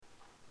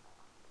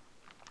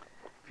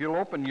you'll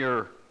open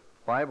your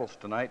Bibles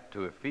tonight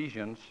to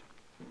Ephesians,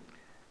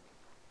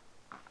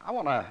 I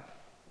want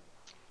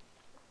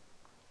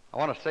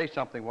to say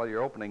something while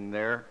you're opening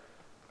there.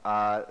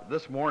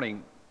 This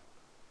morning,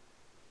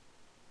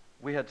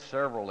 we had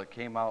several that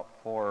came out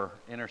for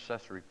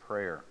intercessory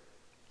prayer.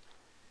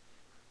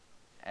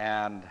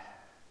 And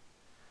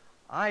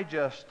I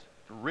just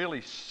really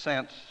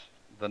sense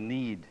the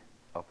need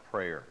of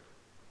prayer.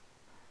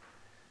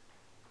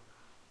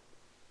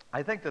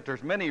 I think that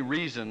there's many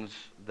reasons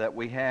that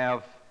we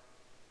have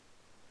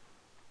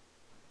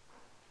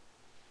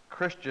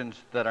Christians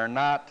that are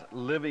not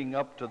living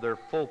up to their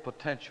full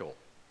potential.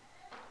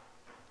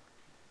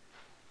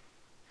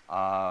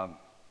 One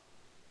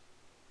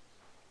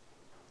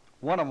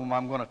of them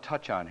I'm going to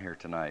touch on here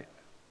tonight,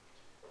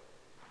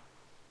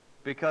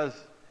 because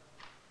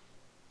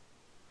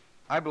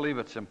I believe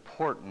it's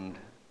important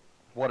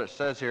what it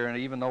says here, and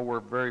even though we're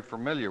very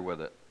familiar with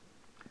it.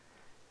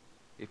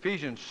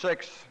 Ephesians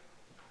 6,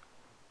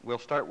 we'll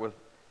start with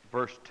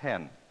verse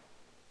 10.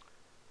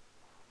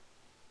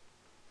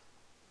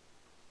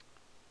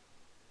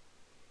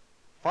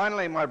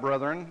 Finally, my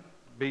brethren,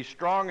 be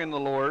strong in the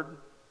Lord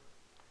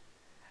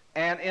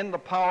and in the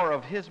power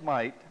of his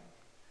might.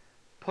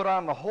 Put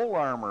on the whole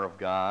armor of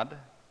God,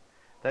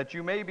 that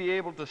you may be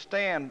able to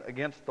stand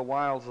against the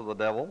wiles of the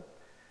devil.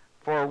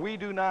 For we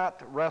do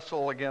not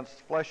wrestle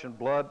against flesh and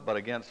blood, but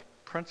against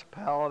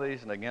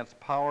principalities and against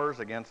powers,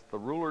 against the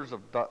rulers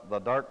of the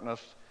darkness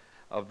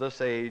of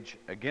this age,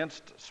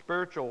 against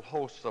spiritual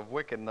hosts of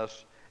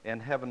wickedness in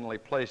heavenly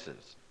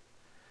places.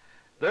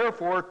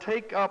 Therefore,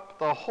 take up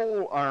the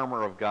whole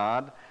armor of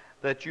God,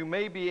 that you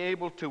may be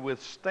able to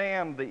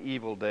withstand the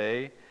evil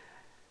day,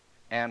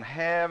 and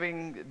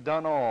having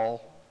done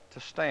all,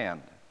 to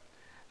stand.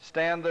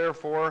 Stand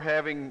therefore,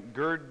 having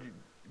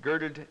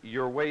girded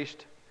your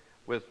waist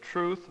with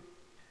truth,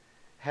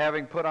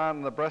 having put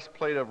on the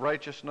breastplate of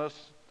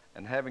righteousness,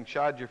 and having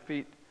shod your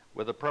feet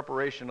with the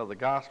preparation of the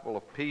gospel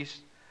of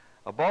peace.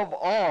 Above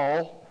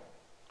all,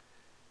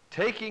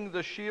 taking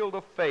the shield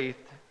of faith,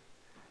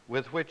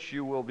 with which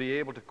you will be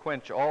able to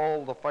quench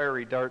all the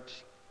fiery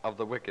darts of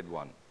the wicked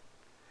one.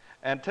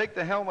 And take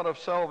the helmet of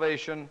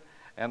salvation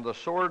and the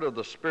sword of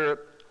the Spirit,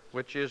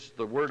 which is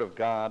the word of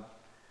God,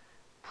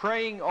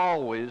 praying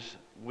always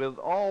with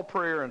all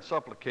prayer and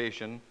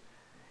supplication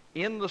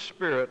in the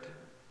Spirit,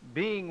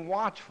 being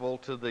watchful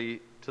to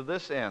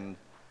this end,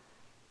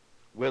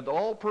 with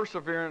all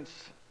perseverance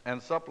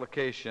and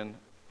supplication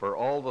for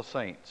all the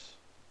saints,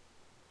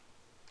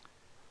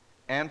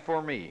 and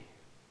for me,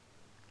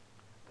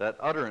 that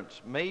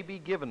utterance may be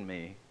given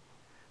me,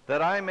 that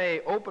I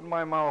may open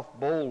my mouth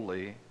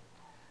boldly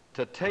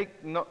to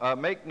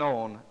make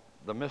known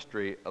the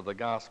mystery of the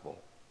gospel,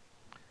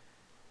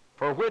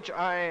 for which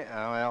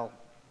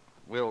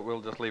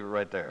we'll just leave it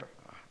right there.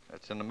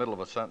 It's in the middle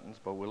of a sentence,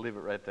 but we'll leave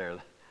it right there.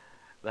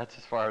 That's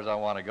as far as I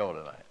want to go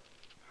tonight.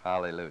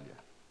 Hallelujah.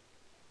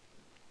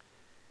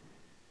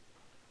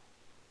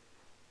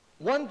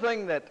 One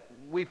thing that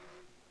we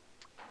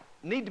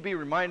need to be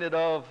reminded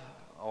of,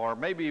 or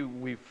maybe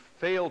we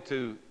fail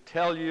to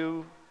tell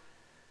you,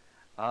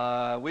 we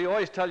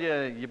always tell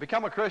you, you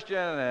become a Christian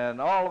and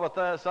all of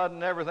a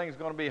sudden everything's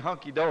going to be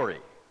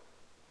hunky-dory.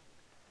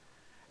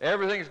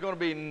 Everything's going to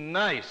be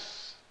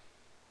nice.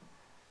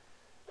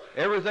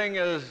 Everything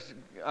is,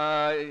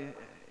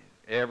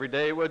 every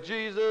day with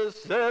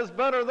Jesus is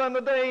better than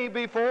the day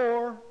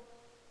before.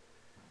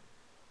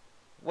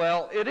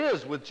 Well, it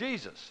is with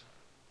Jesus.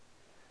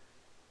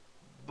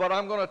 But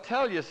I'm going to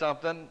tell you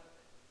something.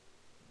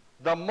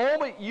 The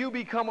moment you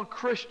become a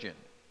Christian,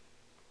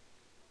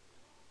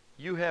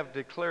 you have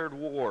declared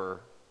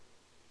war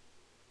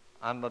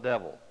on the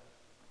devil.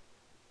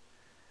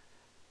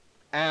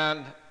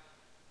 And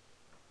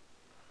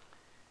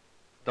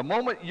the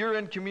moment you're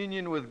in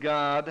communion with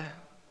God,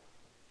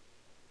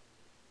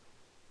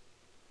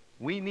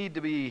 we need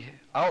to be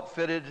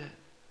outfitted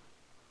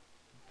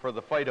for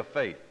the fight of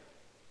faith.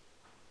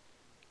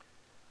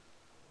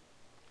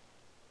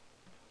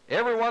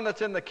 Everyone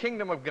that's in the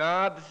kingdom of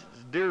God's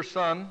dear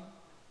Son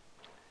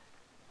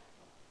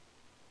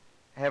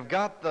have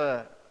got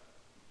the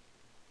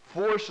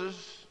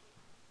forces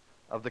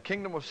of the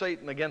kingdom of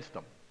Satan against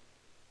them.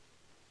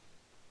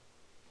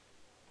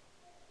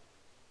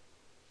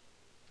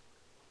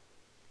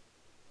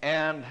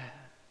 And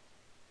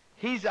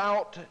he's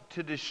out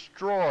to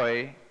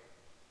destroy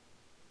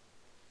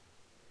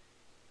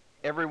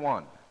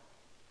everyone.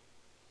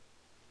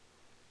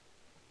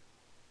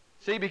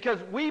 See, because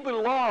we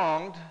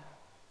belonged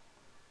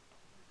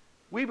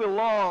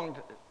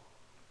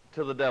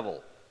to the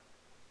devil.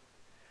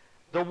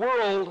 The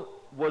world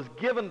was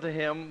given to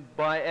him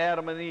by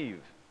Adam and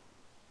Eve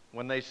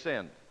when they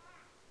sinned.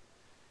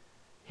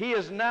 He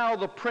is now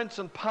the prince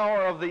and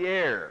power of the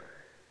air.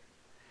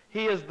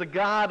 He is the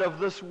god of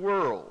this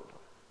world.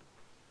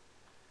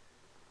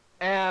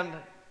 And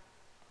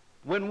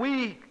when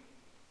we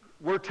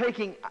were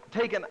taken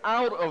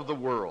out of the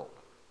world,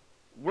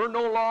 we're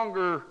no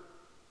longer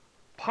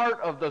part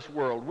of this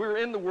world. We're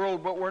in the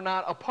world, but we're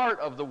not a part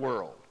of the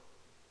world.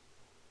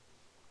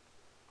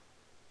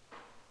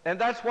 And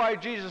that's why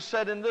Jesus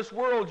said, in this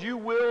world you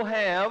will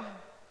have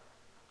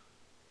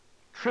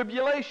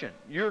tribulation.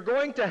 You're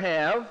going to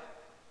have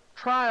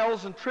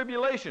trials and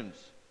tribulations.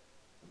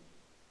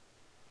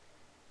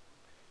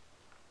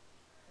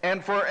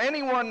 And for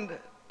anyone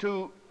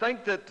to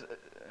think that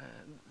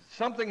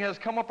something has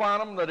come upon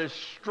them that is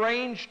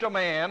strange to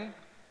man,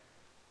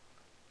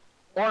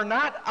 or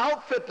not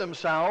outfit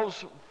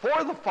themselves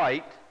for the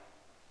fight,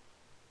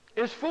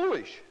 is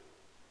foolish.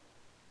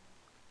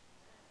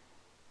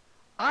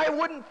 I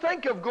wouldn't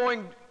think of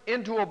going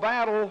into a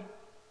battle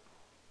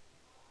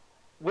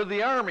with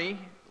the army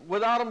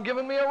without them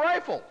giving me a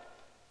rifle.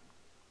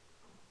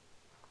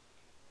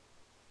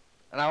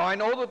 Now, I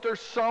know that there's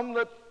some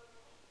that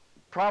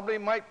probably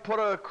might put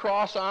a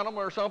cross on them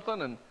or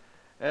something, and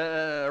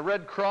a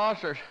red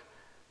cross,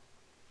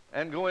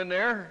 and go in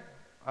there.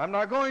 I'm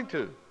not going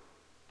to.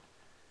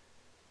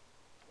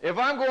 If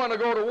I'm going to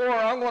go to war,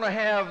 I'm going to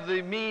have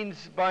the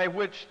means by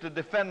which to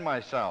defend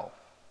myself.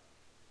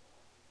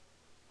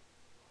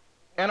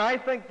 And I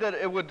think that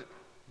it would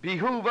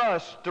behoove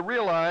us to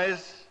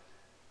realize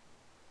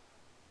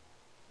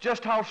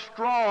just how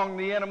strong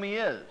the enemy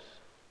is.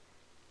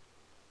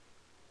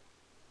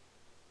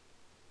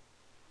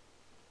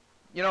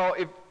 You know,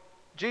 if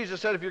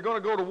Jesus said if you're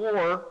going to go to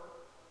war,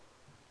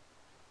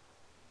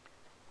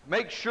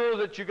 make sure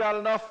that you got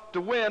enough to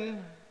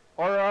win,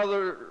 or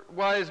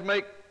otherwise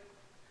make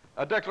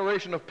a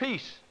declaration of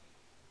peace.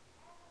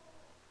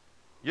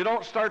 You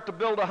don't start to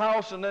build a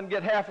house and then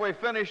get halfway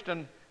finished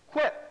and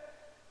quit.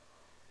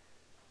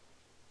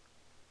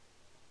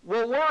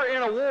 Well, we're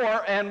in a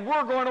war and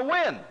we're going to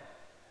win.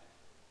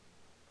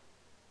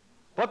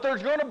 But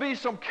there's going to be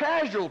some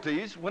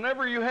casualties.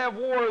 Whenever you have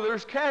war,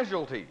 there's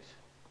casualties.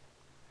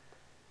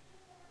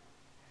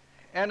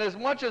 And as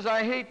much as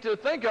I hate to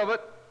think of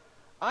it,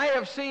 I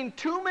have seen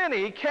too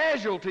many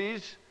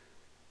casualties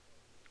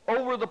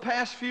over the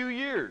past few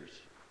years.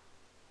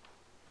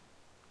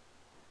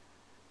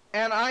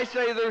 And I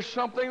say there's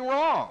something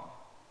wrong.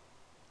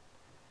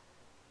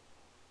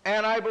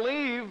 And I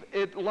believe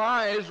it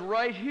lies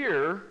right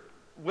here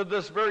with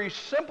this very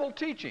simple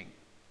teaching.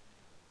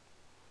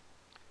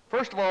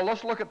 First of all,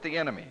 let's look at the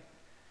enemy.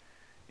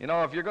 You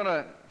know, if you're going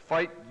to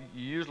fight,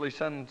 you usually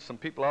send some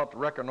people out to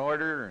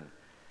reconnoiter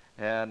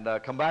and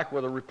come back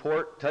with a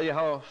report, tell you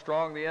how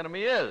strong the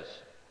enemy is.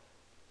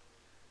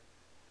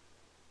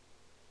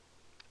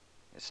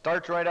 It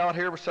starts right out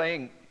here with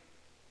saying,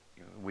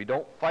 we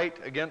don't fight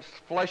against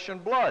flesh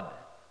and blood.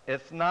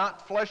 It's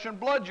not flesh and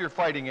blood you're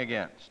fighting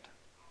against.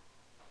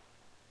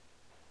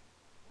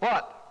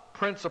 But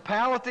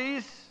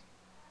principalities,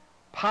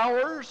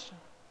 powers,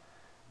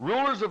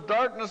 rulers of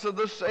darkness of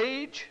this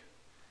age,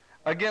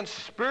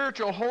 against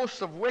spiritual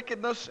hosts of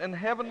wickedness in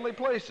heavenly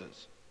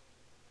places.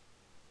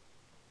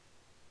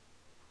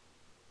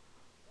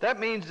 That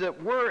means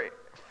that we're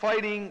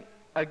fighting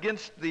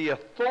against the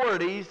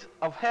authorities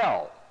of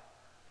hell.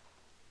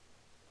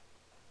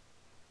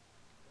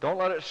 Don't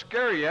let it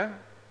scare you,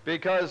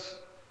 because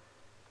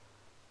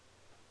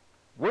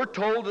we're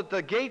told that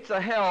the gates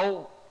of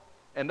hell,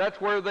 and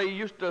that's where they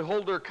used to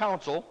hold their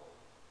council,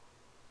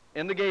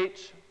 in the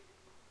gates,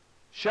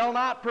 shall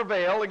not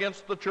prevail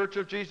against the church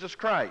of Jesus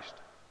Christ.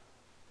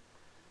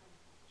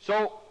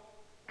 So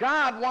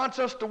God wants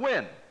us to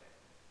win.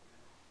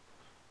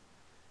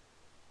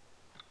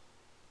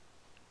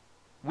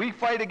 We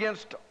fight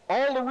against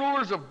all the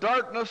rulers of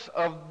darkness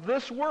of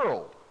this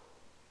world.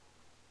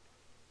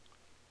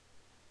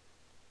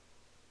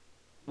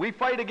 We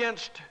fight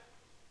against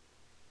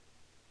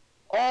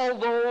all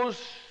those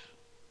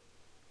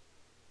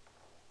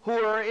who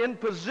are in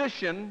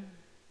position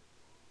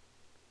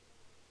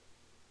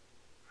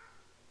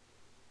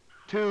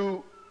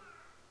to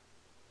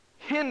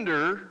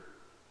hinder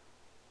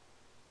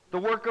the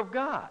work of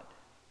God.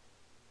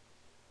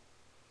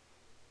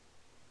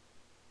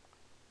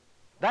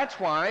 That's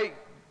why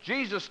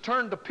Jesus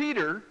turned to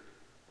Peter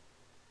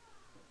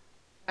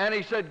and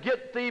he said,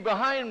 "Get thee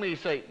behind me,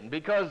 Satan,"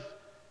 because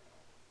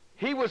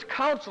he was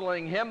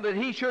counseling him that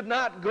he should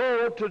not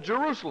go to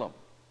Jerusalem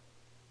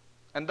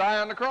and die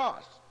on the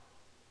cross.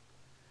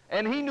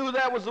 And he knew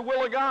that was the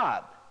will of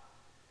God.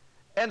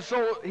 And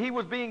so he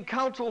was being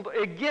counseled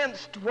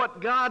against what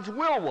God's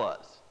will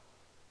was.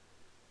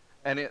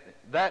 And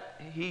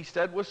that, he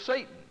said, was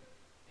Satan.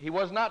 He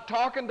was not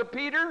talking to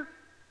Peter.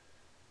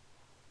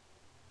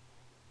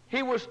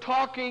 He was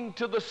talking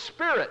to the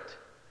spirit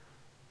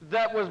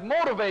that was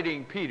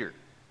motivating Peter.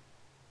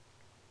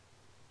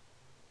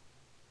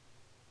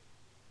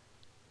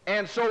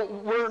 And so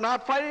we're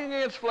not fighting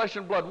against flesh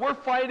and blood. We're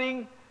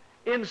fighting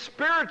in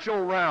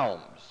spiritual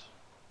realms.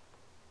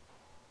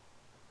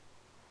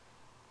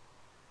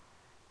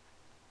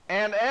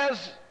 And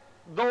as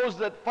those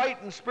that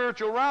fight in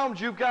spiritual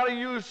realms, you've got to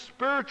use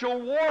spiritual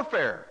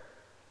warfare.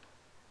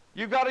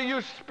 You've got to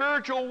use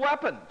spiritual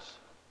weapons.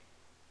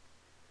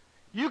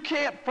 You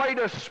can't fight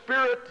a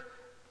spirit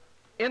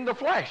in the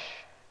flesh.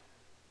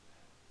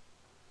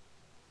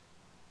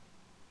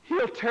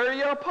 He'll tear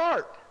you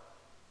apart.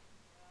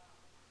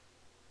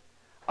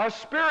 A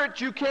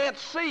spirit you can't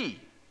see.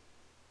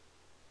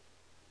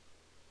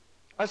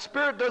 A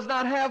spirit does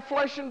not have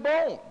flesh and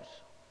bones.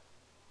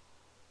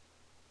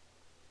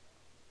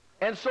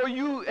 And so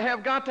you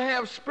have got to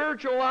have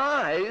spiritual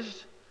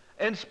eyes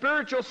and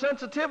spiritual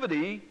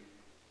sensitivity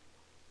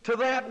to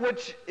that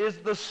which is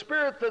the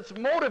spirit that's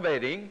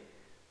motivating.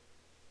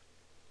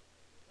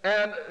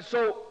 And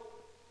so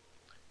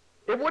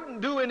it wouldn't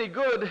do any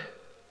good,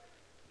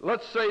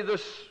 let's say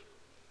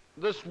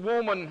this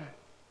woman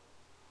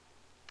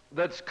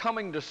that's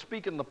coming to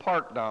speak in the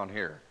park down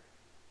here.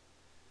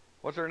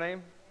 What's her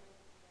name?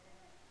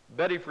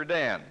 Betty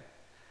Friedan.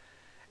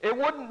 It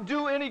wouldn't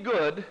do any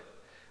good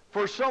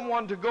for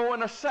someone to go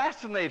and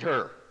assassinate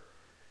her.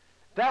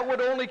 That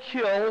would only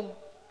kill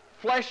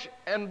flesh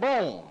and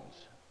bones.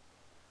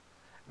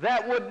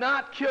 That would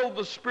not kill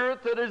the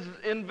spirit that is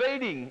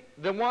invading,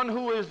 the one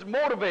who is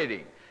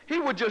motivating. He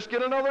would just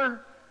get another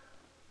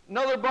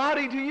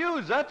body to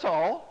use, that's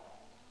all.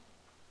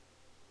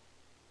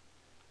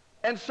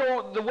 And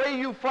so the way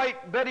you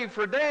fight Betty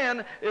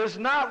Friedan is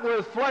not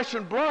with flesh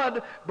and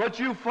blood, but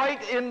you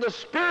fight in the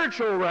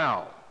spiritual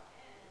realm.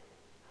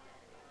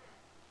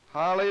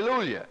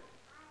 Hallelujah.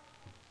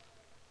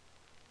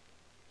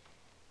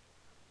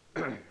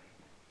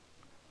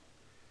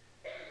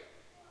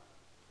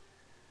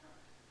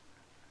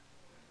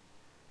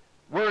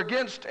 We're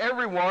against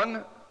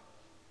everyone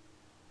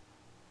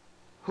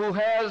who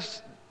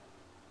has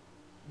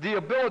the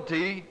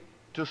ability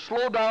to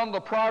slow down the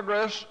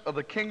progress of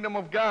the kingdom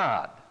of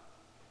God.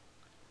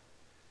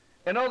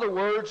 In other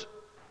words,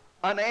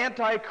 an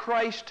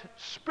antichrist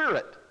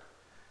spirit.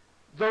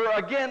 They're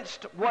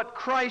against what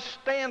Christ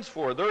stands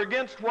for. They're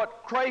against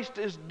what Christ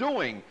is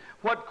doing,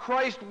 what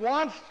Christ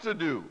wants to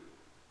do.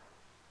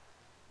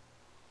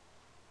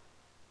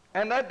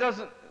 And that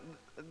doesn't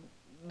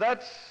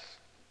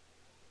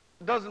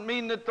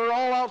mean that they're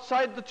all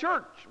outside the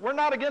church. We're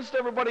not against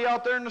everybody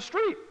out there in the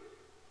street.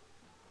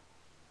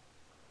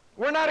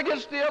 We're not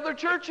against the other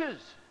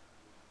churches.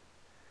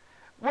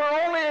 We're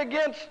only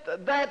against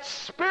that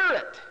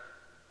spirit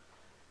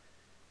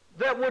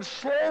that would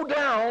slow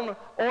down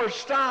or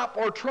stop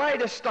or try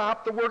to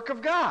stop the work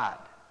of God.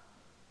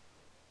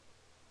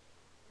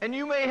 And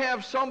you may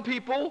have some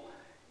people,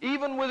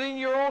 even within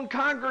your own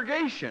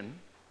congregation,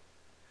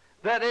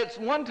 that at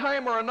one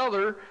time or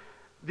another,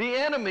 the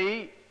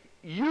enemy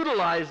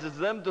utilizes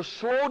them to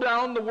slow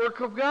down the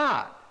work of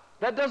God.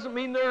 That doesn't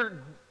mean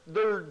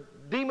they're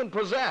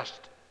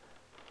demon-possessed.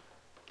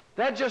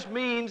 That just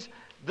means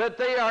that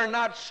they are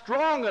not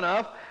strong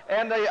enough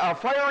and a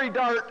fiery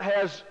dart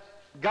has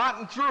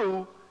gotten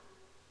through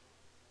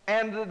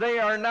and they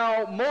are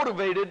now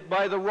motivated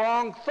by the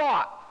wrong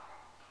thought.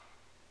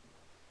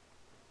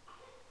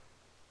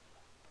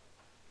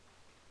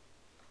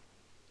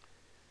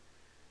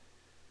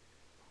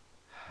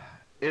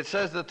 It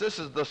says that this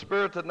is the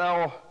spirit that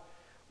now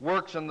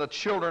works in the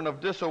children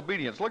of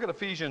disobedience. Look at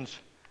Ephesians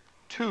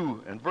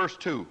 2 and verse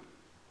 2.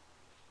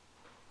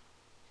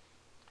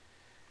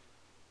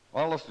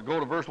 Well, let's go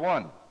to verse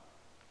 1.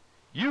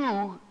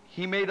 You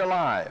he made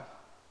alive.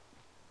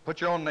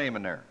 Put your own name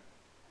in there.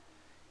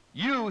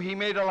 You he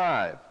made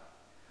alive,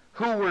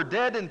 who were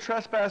dead in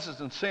trespasses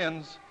and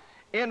sins,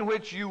 in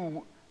which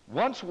you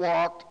once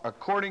walked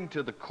according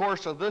to the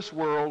course of this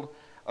world,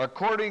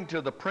 according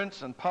to the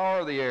prince and power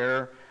of the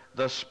air,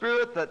 the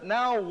spirit that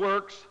now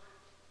works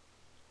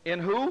in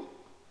who?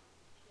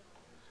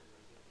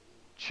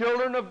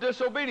 Children of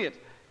disobedience.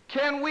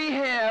 Can we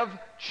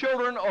have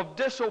children of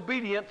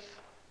disobedience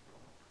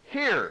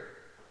here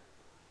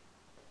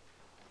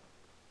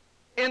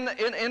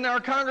in our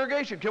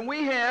congregation? Can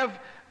we have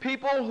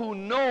people who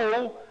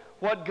know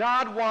what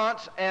God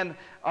wants and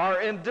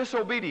are in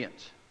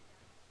disobedience?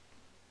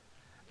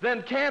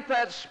 Then can't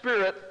that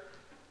spirit,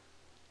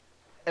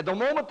 at the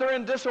moment they're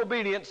in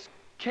disobedience,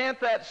 can't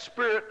that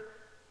spirit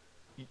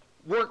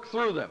work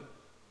through them?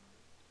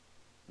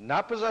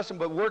 Not possess them,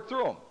 but work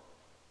through them.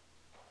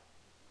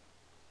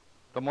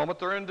 The moment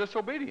they're in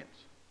disobedience.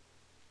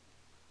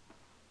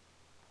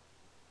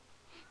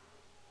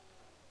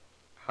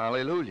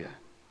 Hallelujah.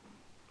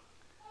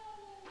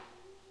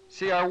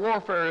 See, our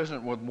warfare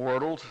isn't with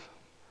mortals,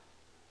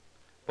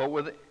 but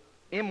with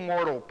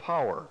immortal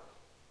power.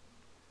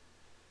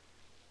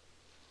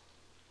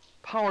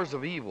 Powers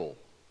of evil,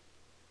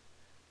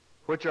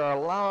 which are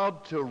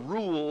allowed to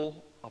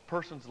rule a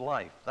person's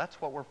life. That's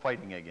what we're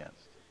fighting against.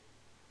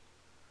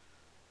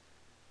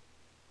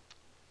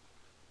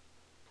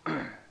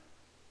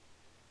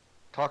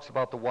 Talks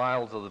about the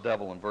wiles of the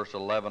devil in verse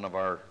 11 of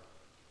our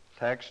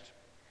text.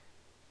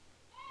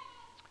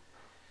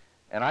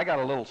 And I got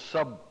a little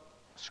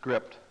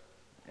subscript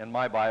in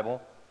my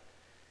Bible.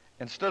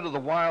 Instead of the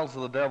wiles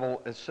of the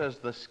devil, it says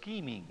the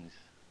schemings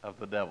of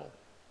the devil.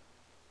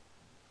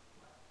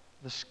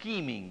 The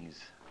schemings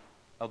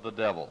of the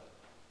devil.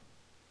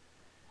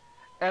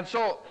 And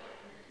so,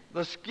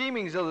 the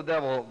schemings of the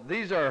devil,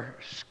 these are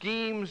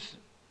schemes,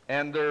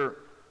 and they're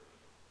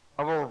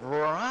of a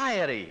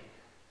variety.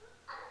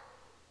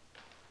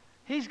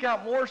 He's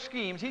got more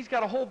schemes. He's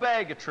got a whole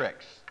bag of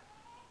tricks.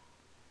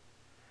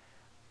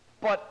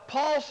 But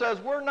Paul says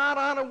we're not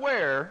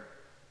unaware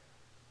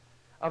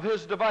of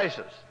his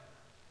devices.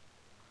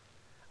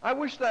 I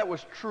wish that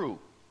was true.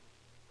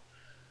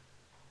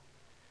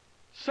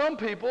 Some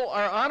people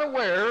are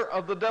unaware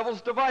of the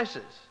devil's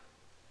devices.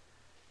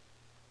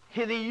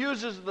 He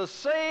uses the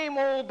same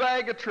old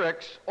bag of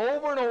tricks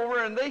over and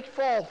over, and they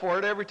fall for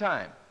it every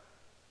time.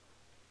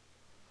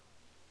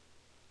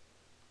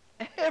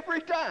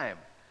 Every time.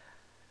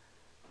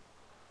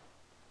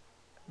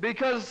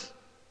 Because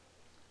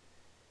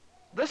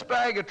this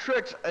bag of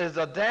tricks is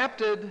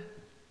adapted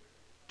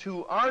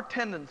to our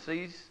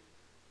tendencies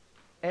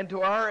and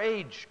to our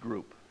age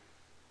group.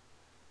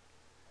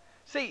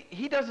 See,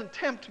 he doesn't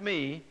tempt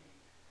me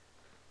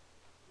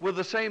with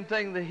the same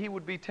thing that he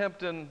would be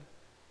tempting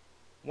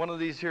one of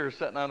these here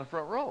sitting on the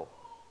front row.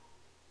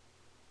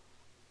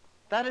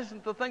 That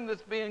isn't the thing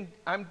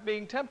I'm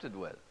being tempted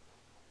with.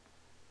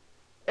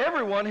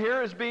 Everyone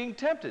here is being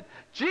tempted.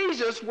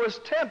 Jesus was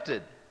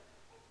tempted.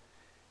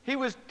 He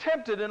was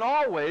tempted in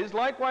all ways,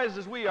 likewise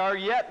as we are,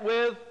 yet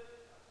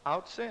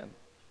without sin.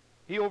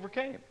 He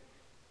overcame.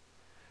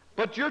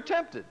 But you're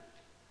tempted.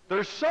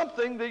 There's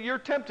something that you're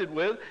tempted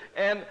with,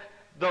 and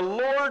the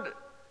Lord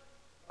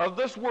of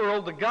this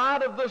world, the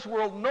God of this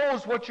world,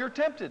 knows what you're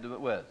tempted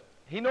with.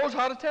 He knows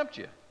how to tempt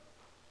you.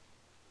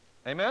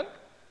 Amen?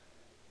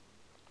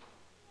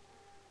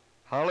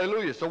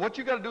 Hallelujah. So what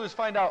you got to do is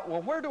find out,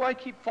 well, where do I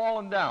keep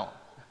falling down?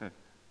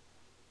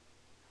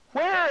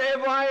 Where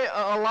have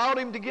I allowed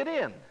him to get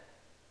in?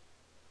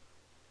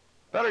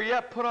 Better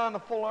yet, put on the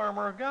full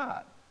armor of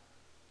God.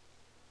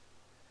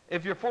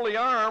 If you're fully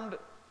armed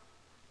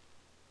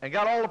and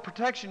got all the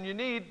protection you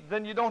need,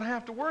 then you don't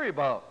have to worry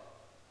about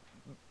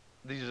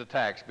these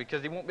attacks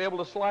because he won't be able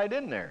to slide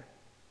in there.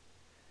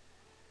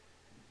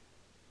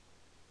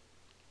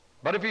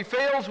 But if he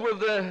fails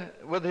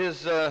with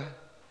his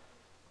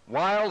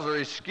wiles or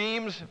his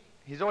schemes,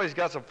 he's always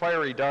got some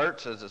fiery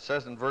darts, as it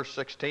says in verse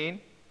 16.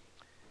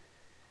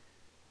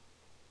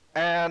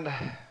 And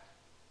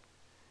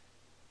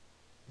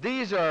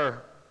these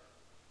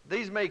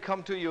may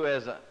come to you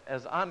as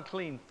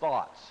unclean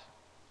thoughts.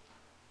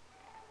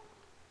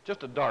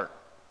 Just a dart.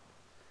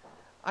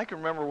 I can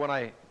remember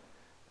when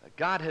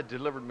God had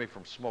delivered me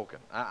from smoking.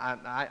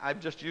 I'm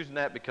just using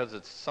that because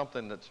it's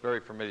something that's very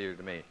familiar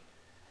to me.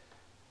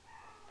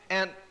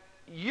 And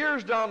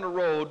years down the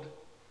road,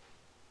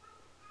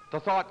 the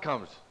thought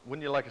comes,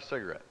 wouldn't you like a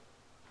cigarette?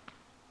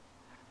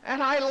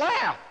 And I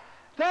laugh.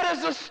 That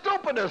is the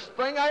stupidest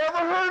thing I ever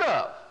heard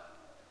of.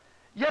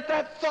 Yet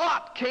that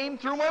thought came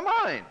through my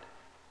mind.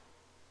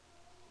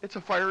 It's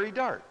a fiery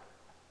dart.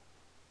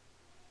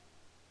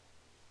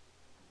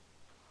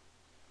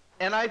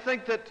 And I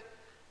think that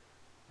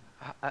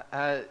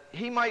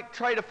he might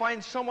try to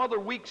find some other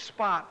weak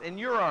spot in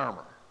your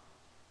armor.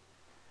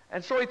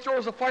 And so he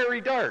throws a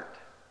fiery dart.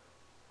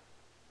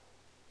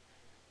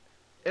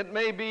 It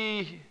may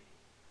be,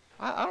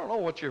 I don't know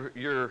what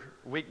your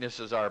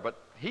weaknesses are,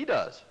 but he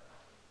does.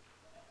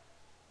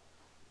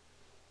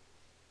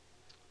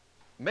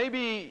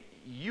 Maybe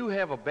you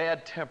have a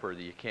bad temper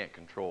that you can't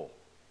control.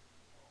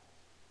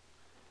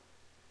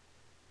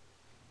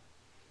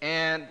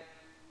 And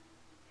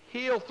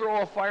he'll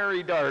throw a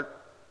fiery dart,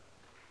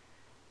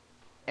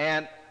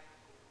 and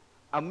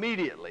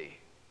immediately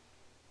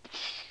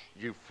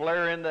you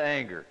flare into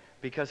anger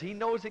because he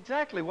knows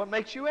exactly what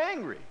makes you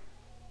angry.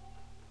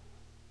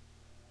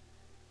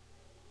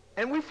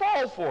 And we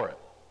fall for it.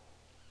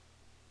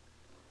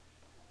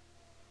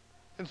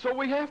 And so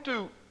we have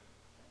to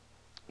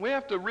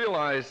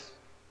realize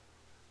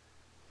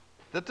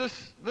that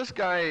this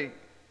guy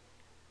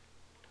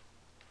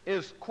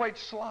is quite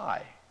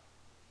sly.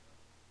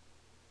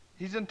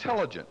 He's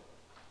intelligent.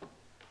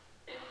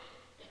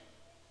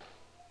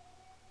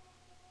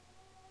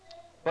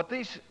 But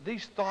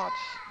these thoughts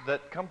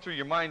that come through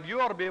your mind, you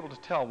ought to be able to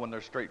tell when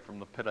they're straight from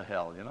the pit of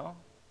hell, you know?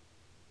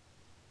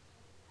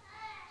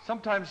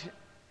 Sometimes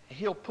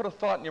he'll put a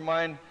thought in your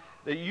mind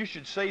that you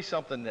should say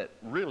something that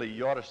really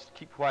you ought to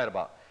keep quiet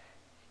about.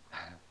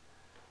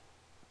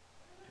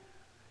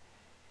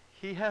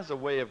 He has a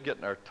way of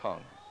getting our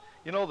tongue.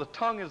 You know, the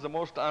tongue is the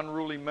most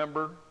unruly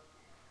member.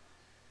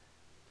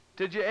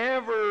 Did you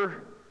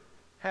ever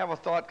have a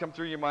thought come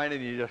through your mind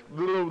and you just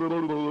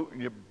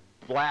and you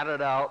blat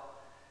it out,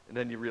 and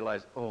then you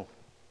realize, oh,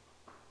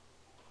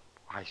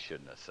 I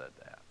shouldn't have said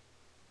that.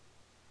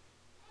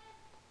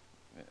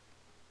 Yeah.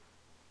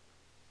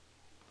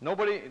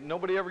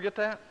 Nobody ever get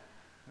that?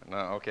 No,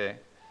 okay.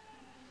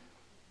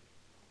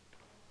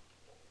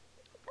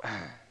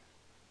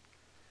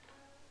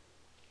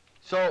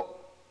 So,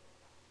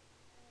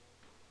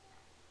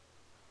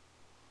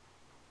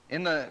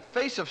 in the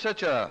face of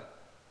such a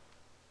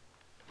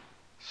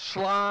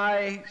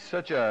sly,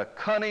 such a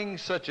cunning,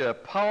 such a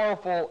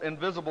powerful,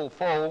 invisible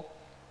foe,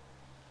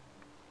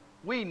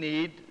 we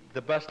need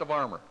the best of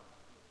armor.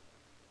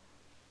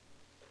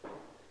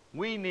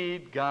 We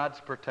need God's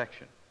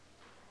protection.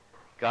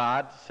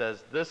 God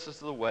says this is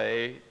the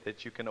way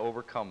that you can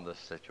overcome this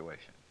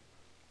situation.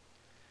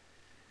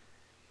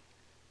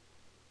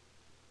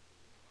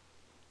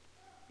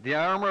 The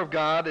armor of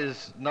God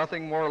is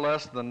nothing more or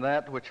less than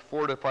that which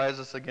fortifies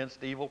us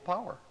against evil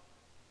power.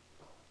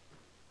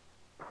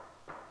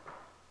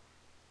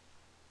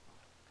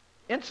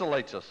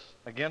 insulates us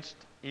against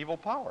evil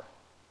power.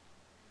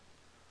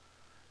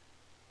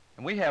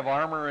 And we have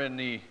armor in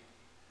the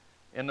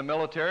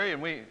military,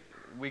 and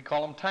we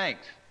call them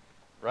tanks,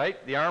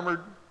 right? The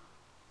armored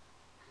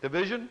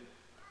division.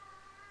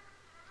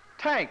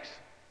 Tanks.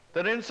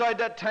 That inside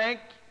that tank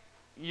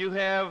you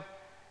have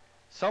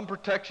some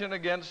protection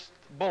against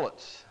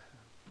bullets.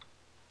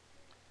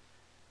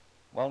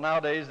 Well,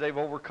 nowadays they've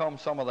overcome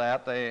some of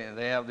that.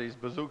 They have these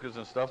bazookas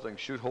and stuff that can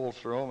shoot holes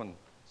through them and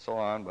so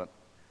on. But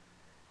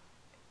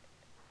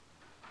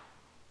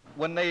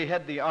when they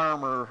had the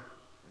armor,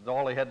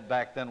 all they had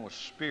back then was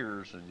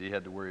spears that you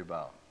had to worry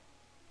about,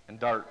 and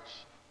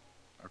darts.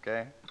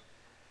 Okay?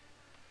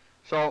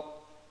 So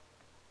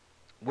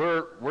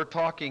we're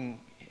talking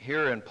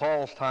here in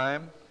Paul's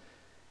time,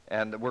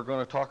 and we're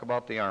going to talk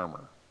about the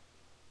armor.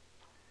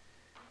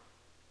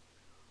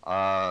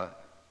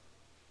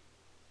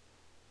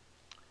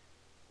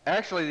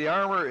 Actually, the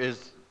armor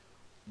is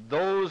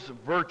those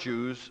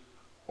virtues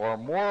or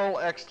moral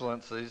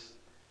excellencies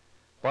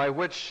by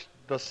which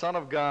the Son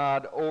of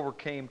God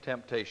overcame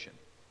temptation.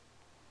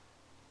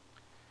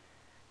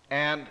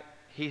 And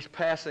he's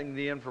passing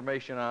the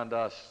information on to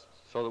us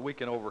so that we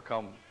can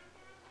overcome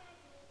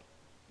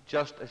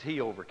just as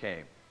he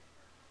overcame.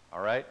 All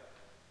right?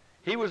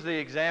 He was the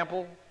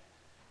example.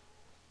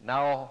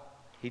 Now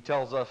he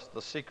tells us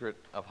the secret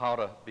of how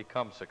to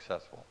become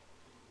successful.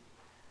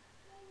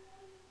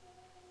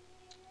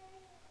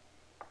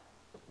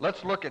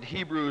 Let's look at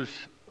Hebrews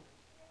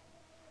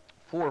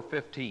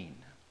 4:15.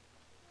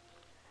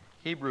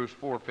 Hebrews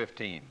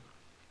 4:15.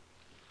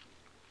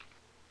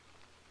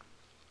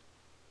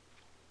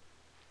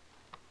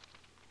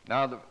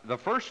 Now, the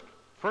first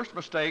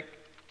mistake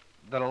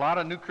that a lot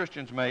of new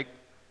Christians make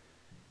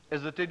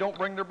is that they don't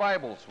bring their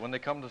Bibles when they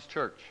come to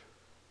church.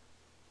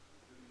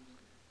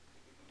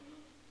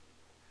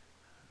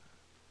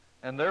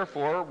 And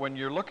therefore, when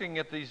you're looking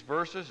at these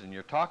verses and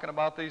you're talking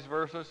about these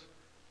verses,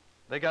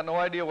 they got no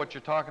idea what you're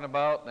talking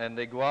about, and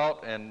they go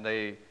out and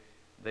they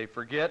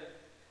forget,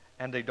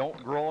 and they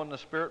don't grow in the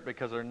Spirit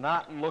because they're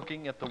not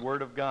looking at the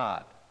Word of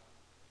God.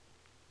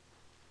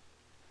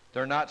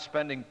 They're not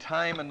spending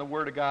time in the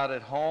Word of God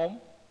at home,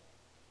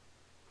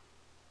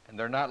 and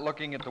they're not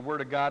looking at the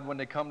Word of God when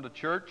they come to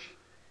church.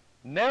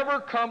 Never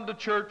come to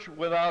church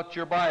without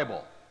your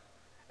Bible,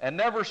 and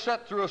never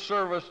sit through a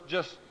service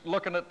just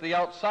looking at the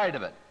outside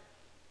of it.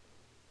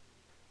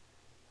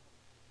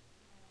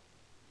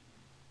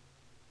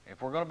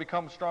 If we're going to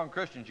become strong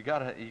Christians, you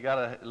gotta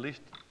at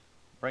least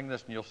bring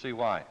this, and you'll see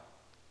why.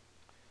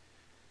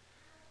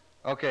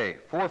 Okay,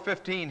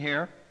 4:15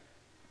 here.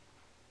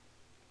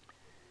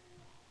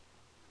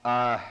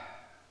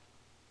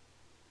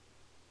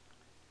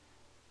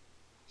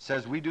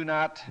 Says, we do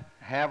not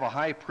have a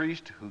high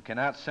priest who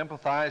cannot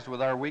sympathize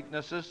with our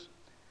weaknesses,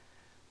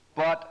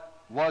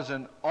 but was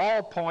in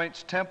all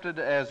points tempted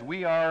as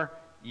we are,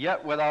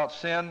 yet without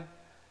sin.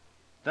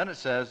 Then it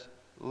says,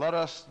 let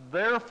us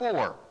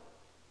therefore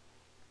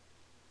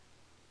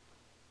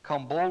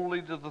come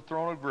boldly to the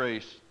throne of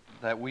grace,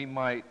 that we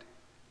might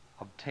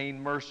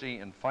obtain mercy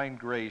and find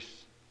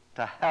grace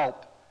to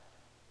help.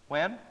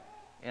 When?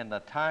 In the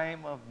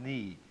time of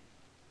need.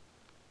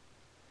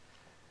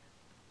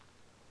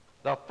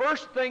 The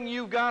first thing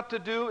you've got to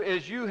do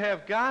is you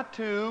have got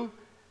to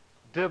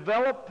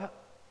develop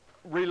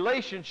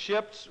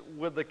relationships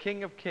with the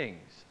King of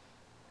Kings.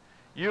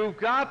 You've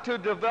got to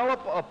develop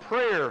a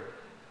prayer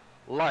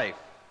life.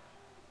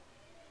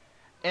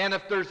 And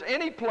if there's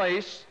any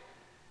place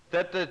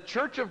that the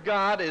Church of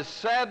God is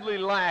sadly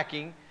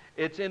lacking,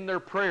 it's in their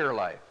prayer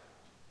life.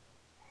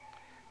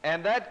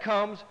 And that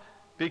comes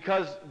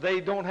because they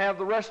don't have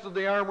the rest of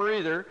the armor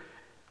either.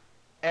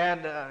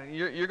 And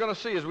you're going to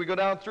see as we go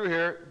down through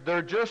here,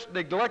 they're just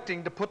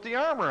neglecting to put the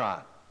armor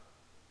on.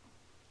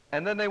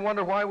 And then they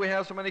wonder why we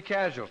have so many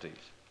casualties.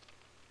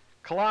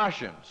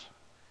 Colossians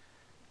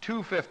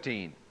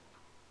 2:15.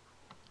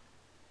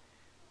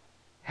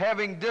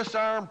 Having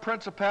disarmed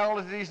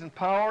principalities and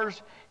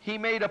powers, he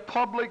made a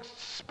public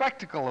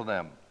spectacle of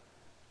them,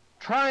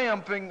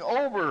 triumphing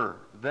over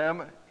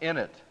them in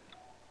it.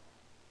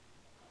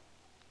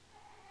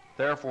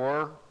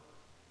 Therefore,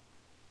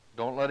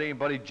 don't let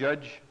anybody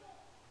judge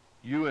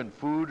you in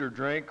food or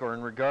drink or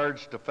in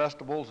regards to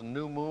festivals and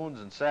new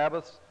moons and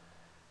Sabbaths.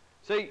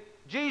 See,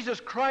 Jesus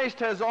Christ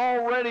has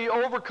already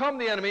overcome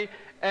the enemy,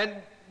 and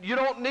you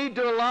don't need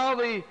to allow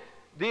the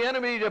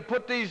enemy to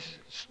put these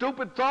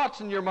stupid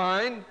thoughts in your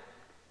mind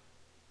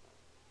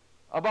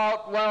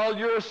about, well,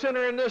 you're a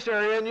sinner in this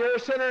area, and you're a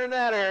sinner in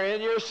that area,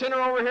 and you're a sinner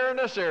over here in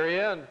this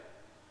area, and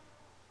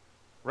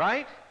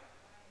right?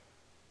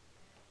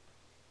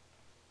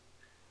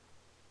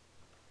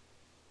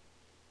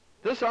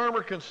 This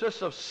armor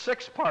consists of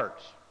 6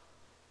 parts.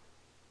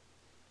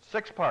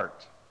 6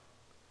 parts.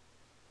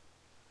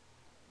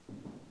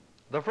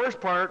 The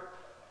first part,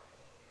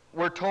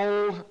 we're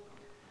told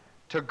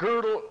to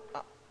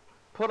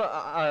put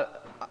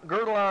a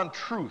girdle on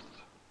truth.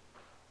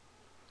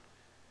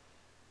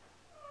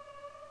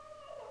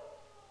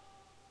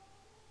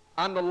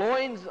 On the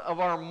loins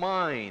of our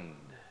mind,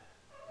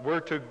 We're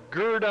to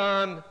gird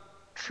on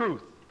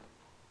truth.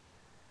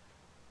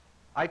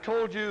 I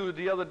told you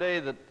the other day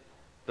that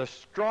the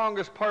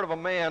strongest part of a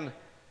man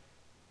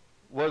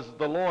was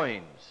the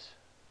loins.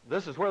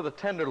 This is where the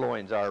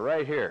tenderloins are,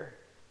 right here.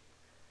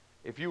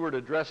 If you were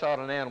to dress out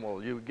an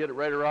animal, you would get it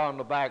right around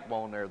the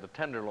backbone there, the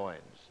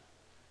tenderloins.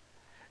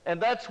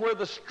 And that's where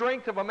the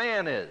strength of a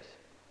man is.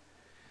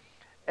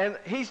 And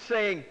he's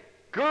saying,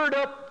 gird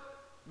up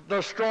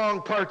the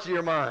strong parts of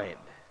your mind.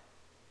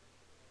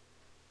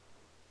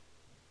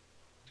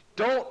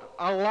 Don't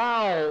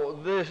allow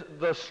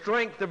the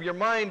strength of your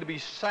mind to be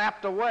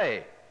sapped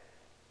away.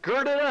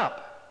 Gird it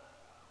up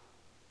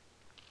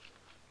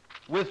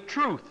with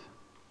truth.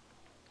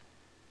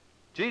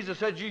 Jesus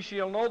said, ye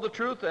shall know the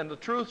truth, and the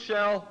truth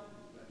shall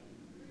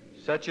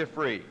set you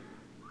free.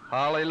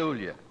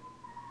 Hallelujah.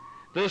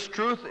 This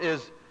truth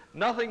is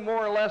nothing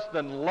more or less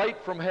than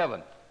light from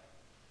heaven.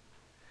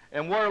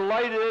 And where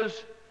light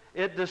is,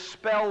 it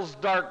dispels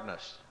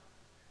darkness.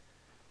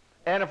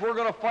 And if we're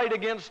going to fight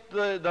against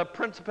the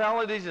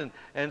principalities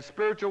and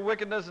spiritual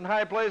wickedness in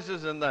high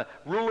places and the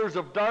rulers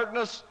of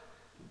darkness,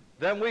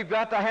 then we've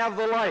got to have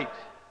the light.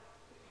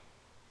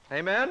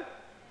 Amen?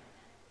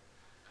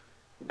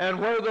 And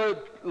where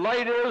the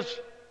light is,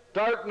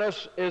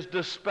 darkness is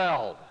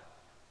dispelled.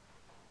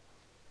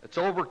 It's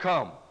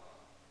overcome.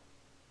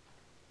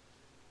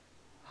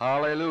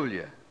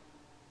 Hallelujah.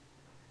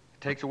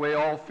 It takes away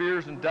all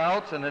fears and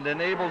doubts, and it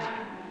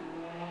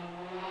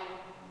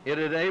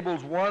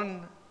enables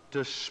one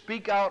to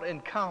speak out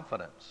in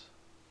confidence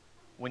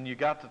when you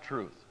got the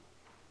truth.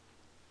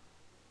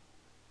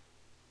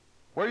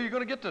 Where are you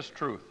going to get this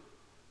truth?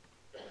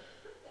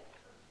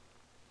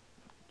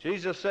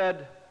 Jesus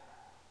said,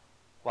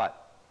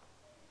 what?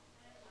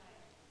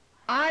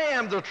 I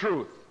am the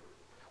truth.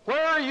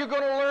 Where are you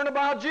going to learn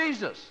about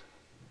Jesus?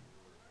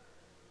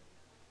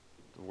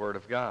 The Word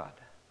of God.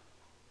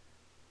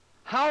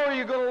 How are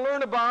you going to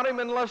learn about Him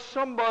unless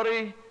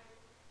somebody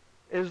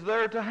is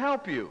there to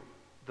help you?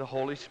 The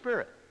Holy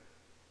Spirit.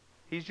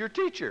 He's your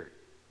teacher.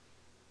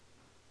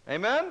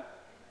 Amen?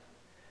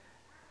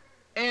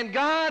 And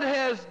God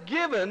has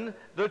given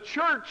the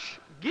church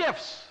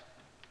gifts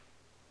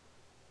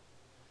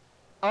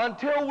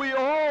until we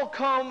all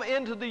come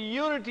into the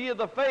unity of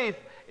the faith,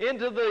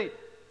 into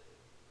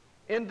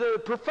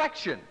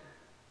perfection,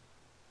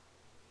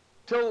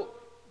 till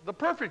the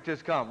perfect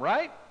has come,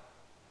 right?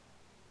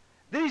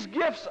 These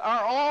gifts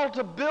are all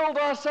to build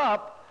us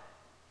up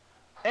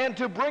and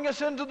to bring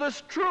us into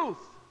this truth.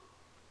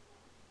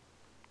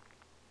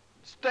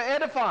 It's to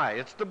edify.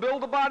 It's to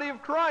build the body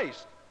of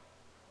Christ.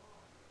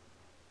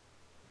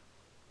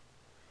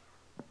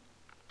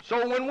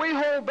 So when we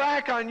hold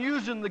back on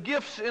using the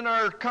gifts in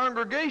our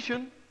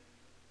congregation,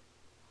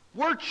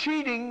 we're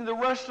cheating the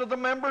rest of the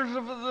members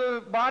of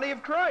the body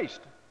of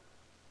Christ.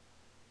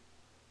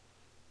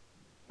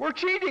 We're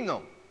cheating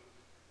them.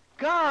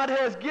 God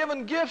has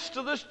given gifts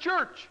to this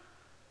church.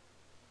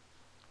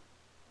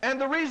 And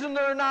the reason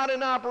they're not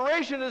in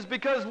operation is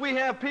because we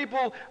have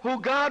people who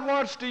God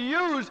wants to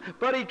use,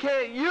 but He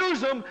can't use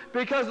them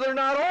because they're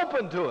not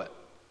open to it.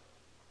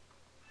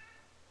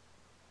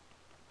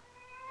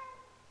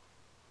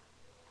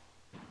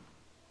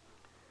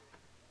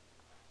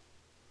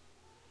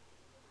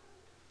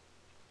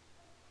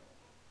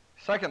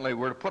 Secondly,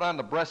 we're to put on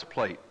the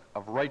breastplate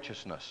of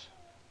righteousness.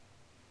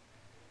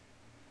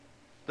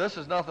 This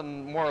is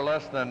nothing more or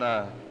less than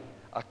a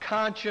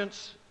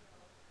conscience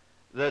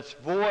that's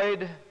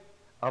void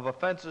of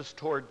offenses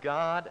toward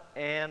God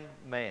and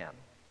man.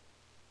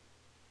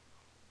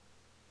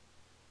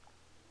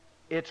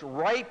 It's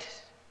right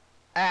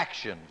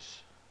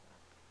actions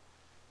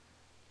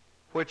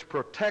which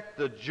protect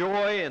the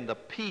joy and the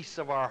peace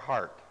of our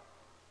heart.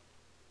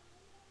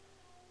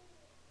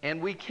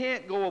 And we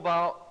can't go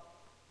about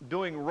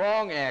doing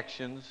wrong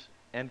actions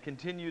and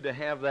continue to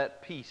have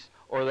that peace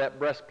or that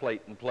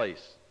breastplate in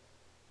place.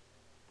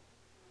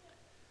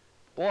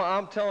 Boy,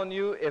 I'm telling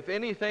you, if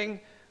anything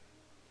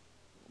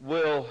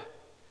will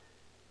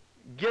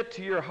get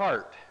to your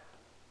heart,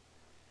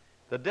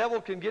 the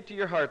devil can get to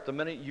your heart the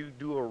minute you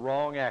do a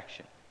wrong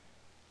action.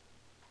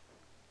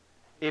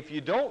 If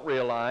you don't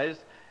realize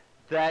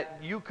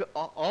that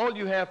all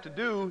you have to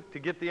do to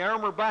get the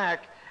armor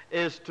back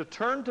is to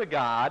turn to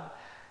God,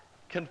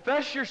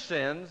 confess your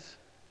sins.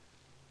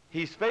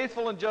 He's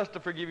faithful and just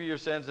to forgive you your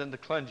sins and to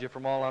cleanse you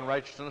from all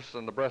unrighteousness,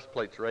 and the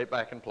breastplate's right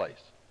back in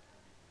place.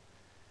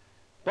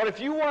 But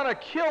if you want to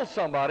kill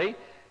somebody,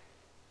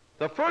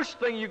 the first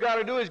thing you got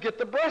to do is get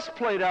the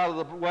breastplate out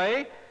of the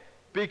way,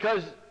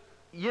 because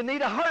you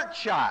need a heart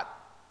shot.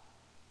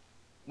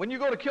 When you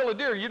go to kill a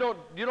deer, you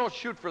don't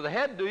shoot for the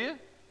head, do you?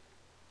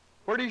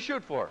 Where do you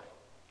shoot for?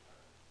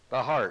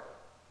 The heart.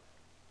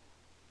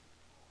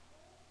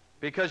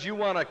 Because you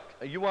want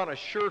a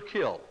sure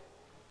kill.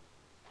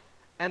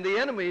 And the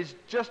enemy is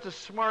just as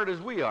smart as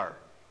we are.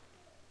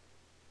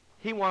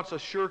 He wants a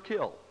sure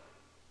kill.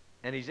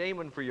 And he's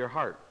aiming for your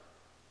heart.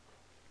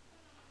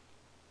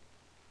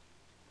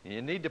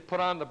 You need to put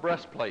on the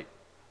breastplate.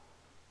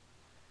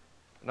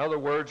 In other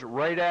words,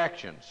 right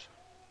actions.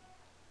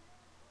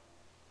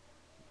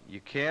 You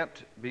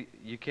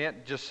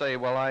can't just say,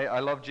 well, I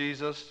love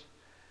Jesus,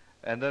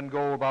 and then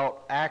go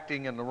about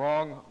acting in the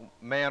wrong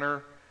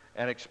manner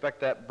and expect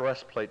that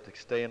breastplate to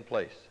stay in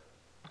place,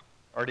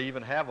 or to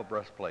even have a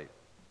breastplate.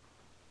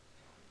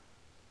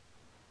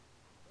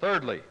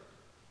 Thirdly,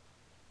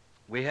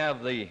 we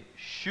have the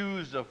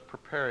shoes of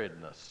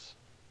preparedness.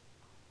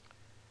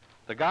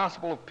 The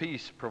gospel of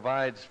peace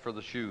provides for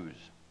the shoes.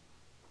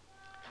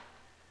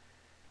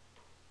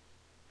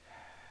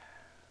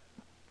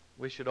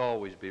 We should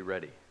always be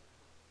ready.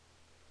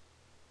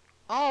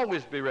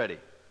 Always be ready.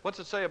 What's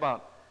it say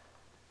about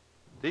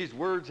these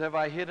words have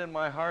I hid in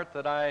my heart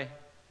that I...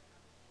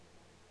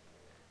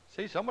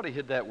 See, somebody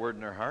hid that word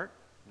in their heart.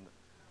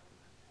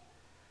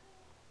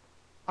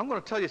 I'm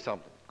going to tell you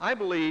something. I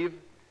believe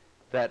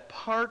that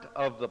part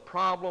of the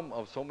problem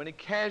of so many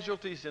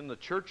casualties in the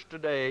church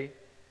today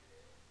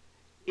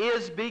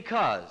is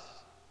because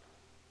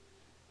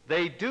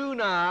they do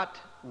not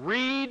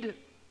read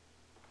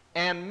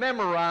and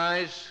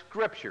memorize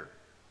Scripture.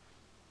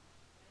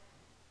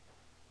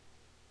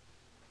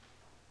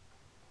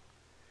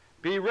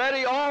 Be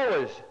ready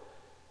always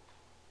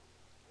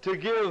to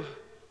give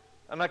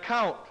an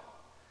account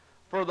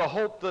for the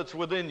hope that's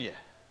within you.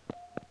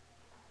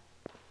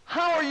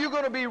 How are you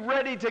going to be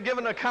ready to give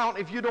an account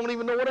if you don't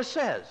even know what it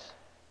says?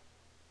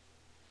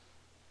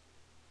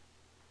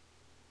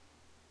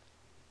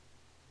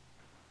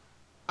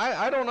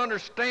 I don't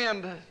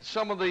understand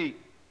some of the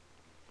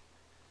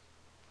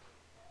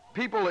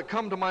people that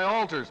come to my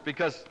altars,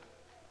 because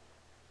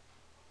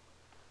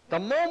the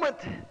moment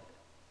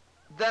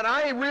that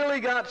I really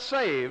got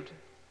saved,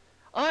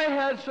 I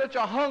had such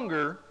a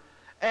hunger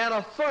and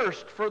a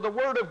thirst for the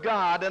Word of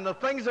God and the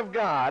things of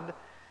God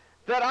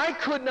that I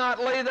could not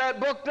lay that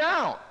book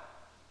down.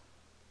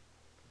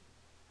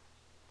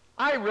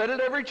 I read it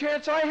every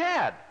chance I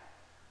had.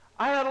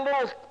 I had a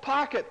little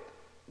pocket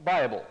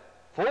Bible,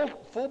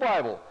 full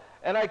Bible,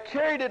 and I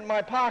carried it in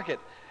my pocket.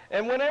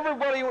 And when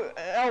everybody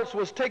else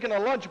was taking a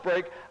lunch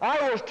break,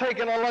 I was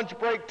taking a lunch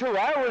break too.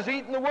 I was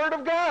eating the Word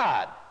of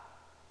God.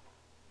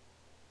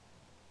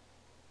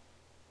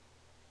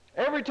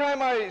 Every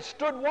time I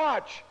stood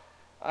watch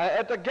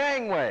at the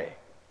gangway,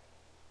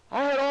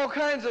 I had all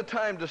kinds of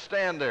time to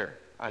stand there.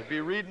 I'd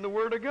be reading the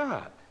Word of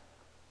God.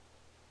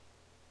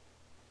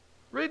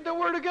 Reading the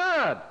Word of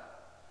God.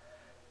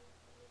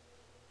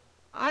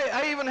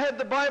 I even had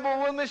the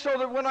Bible with me so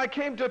that when I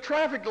came to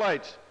traffic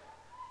lights,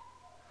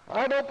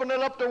 I'd open it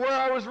up to where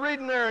I was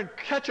reading there and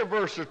catch a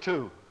verse or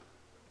two.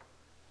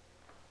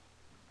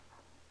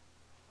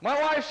 My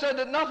wife said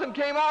that nothing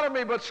came out of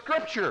me but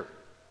Scripture.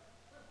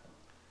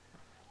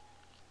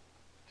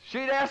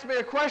 She'd ask me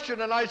a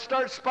question and I'd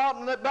start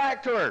spouting it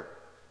back to her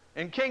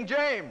in King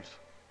James.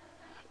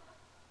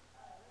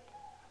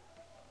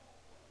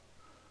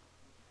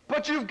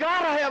 But you've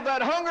got to have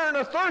that hunger and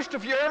a thirst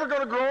if you're ever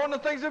going to grow in the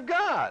things of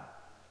God.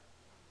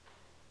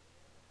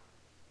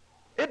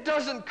 It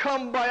doesn't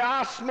come by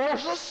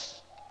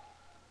osmosis.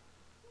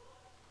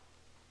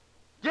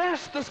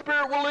 Yes, the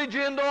Spirit will lead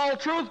you into all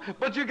truth,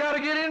 but you got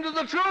to get into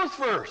the truth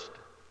first.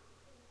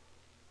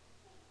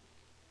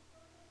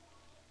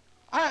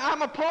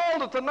 I'm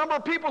appalled at the number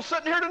of people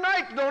sitting here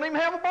tonight that don't even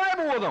have a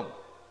Bible with them.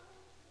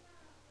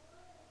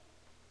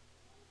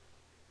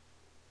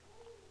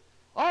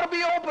 I ought to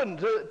be open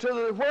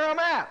to where I'm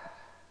at,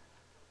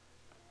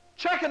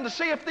 checking to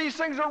see if these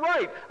things are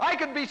right. I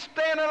could be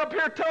standing up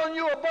here telling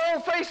you a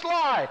bold-faced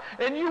lie,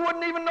 and you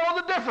wouldn't even know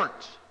the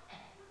difference.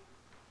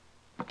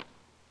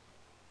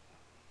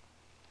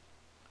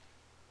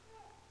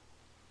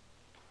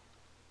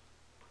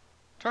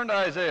 Turn to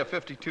Isaiah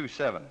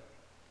 52:7.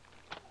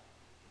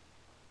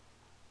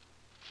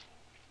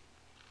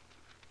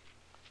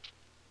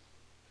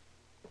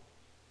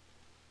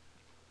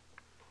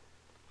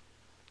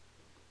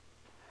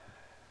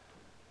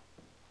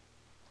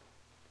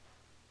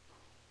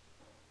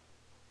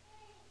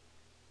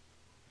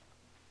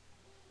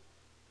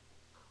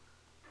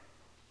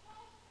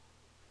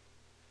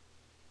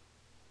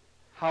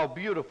 How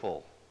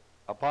beautiful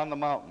upon the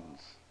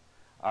mountains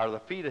are the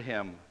feet of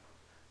him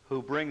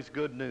who brings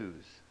good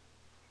news,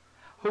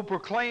 who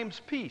proclaims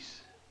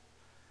peace,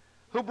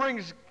 who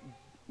brings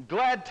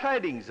glad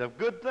tidings of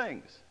good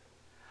things,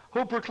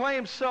 who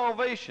proclaims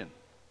salvation,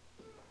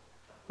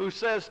 who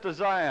says to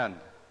Zion,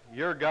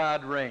 your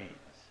God reigns.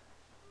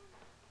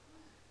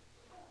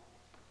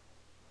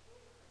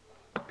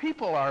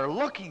 People are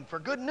looking for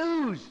good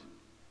news.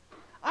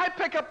 I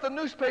pick up the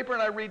newspaper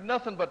and I read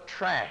nothing but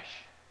trash.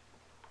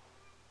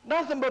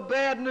 Nothing but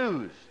bad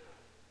news.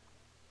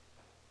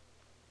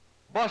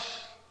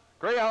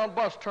 Greyhound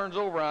bus turns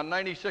over on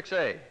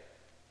 96A.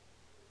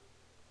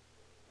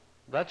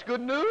 That's good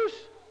news?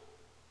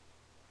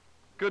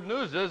 Good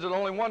news is that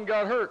only one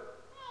got hurt.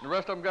 The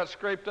rest of them got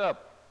scraped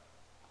up.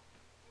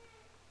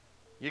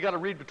 You got to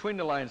read between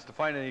the lines to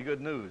find any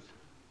good news.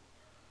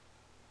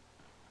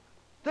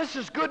 This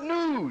is good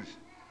news.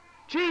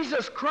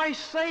 Jesus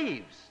Christ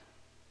saves.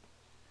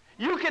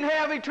 You can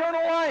have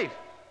eternal life.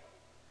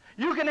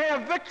 You can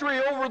have victory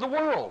over the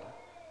world.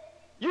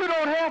 You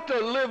don't have to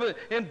live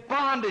in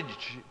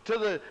bondage to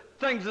the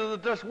things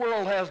that this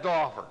world has to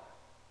offer.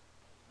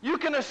 You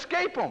can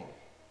escape them.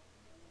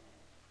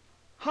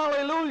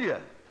 Hallelujah.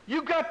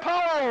 You've got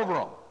power over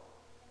them.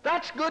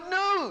 That's good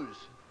news.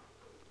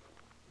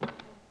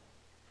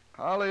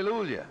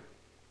 Hallelujah.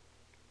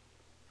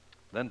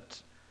 Then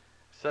it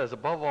says,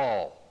 above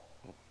all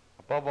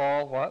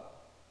what?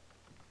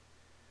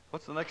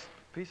 What's the next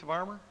piece of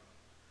armor?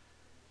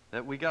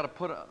 That we got to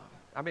put,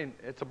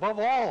 it's above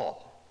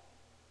all.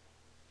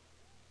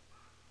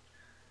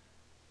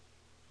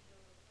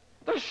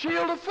 The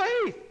shield of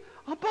faith.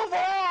 Above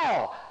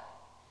all.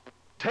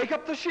 Take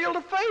up the shield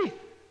of faith.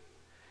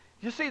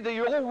 You see, the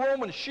old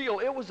Roman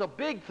shield, it was a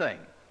big thing.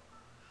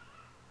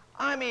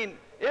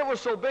 It was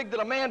so big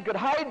that a man could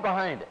hide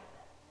behind it.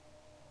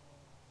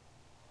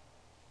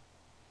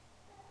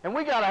 And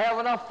we got to have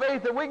enough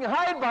faith that we can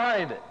hide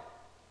behind it.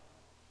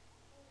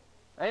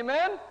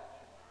 Amen?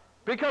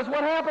 Because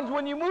what happens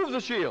when you move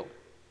the shield?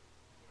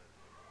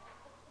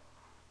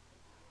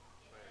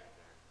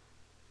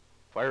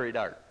 Fiery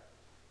dart.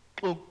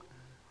 Boom.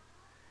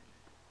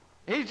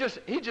 He's just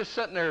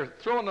sitting there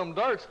throwing them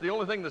darts. The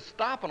only thing that's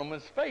stopping them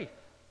is faith.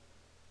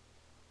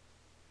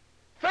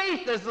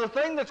 Faith is the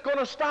thing that's going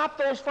to stop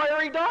those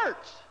fiery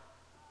darts.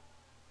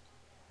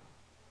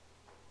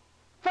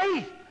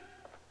 Faith.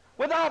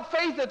 Without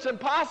faith, it's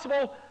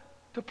impossible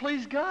to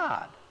please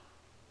God.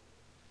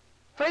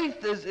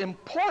 Faith is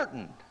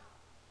important.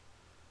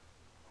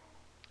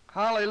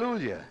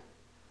 Hallelujah.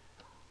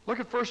 Look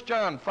at 1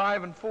 John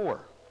 5 and 4.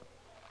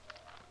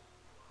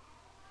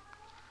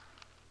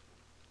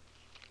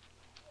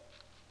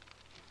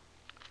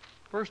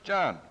 1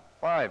 John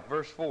 5,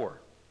 verse 4.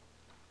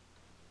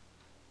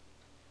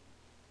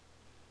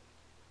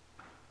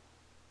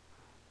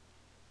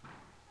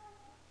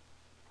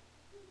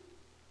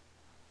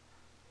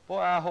 Boy,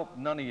 I hope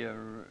none of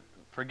you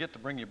forget to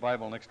bring your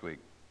Bible next week.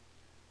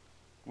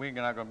 We're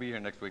not going to be here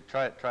next week.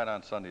 Try it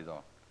on Sunday,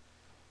 though.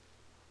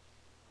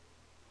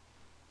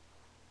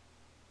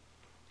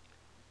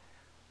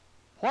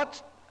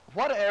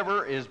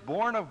 Whatever is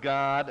born of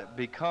God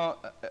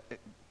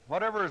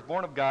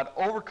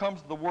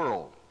overcomes the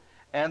world.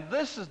 And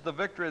this is the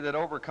victory that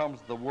overcomes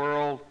the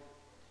world.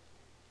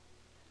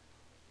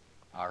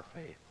 Our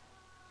faith.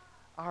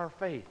 Our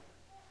faith.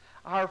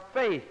 Our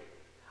faith.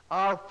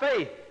 Our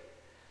faith.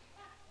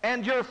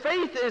 And your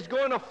faith is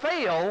going to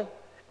fail.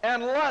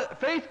 And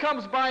faith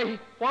comes by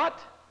what?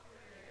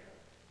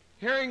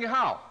 Hearing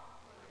how?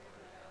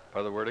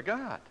 By the Word of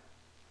God.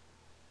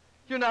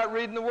 You're not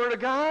reading the Word of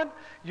God.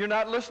 You're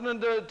not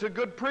listening to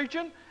good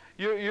preaching.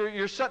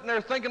 You're sitting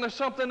there thinking of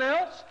something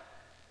else.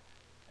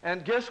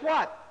 And guess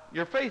what?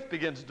 Your faith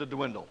begins to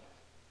dwindle.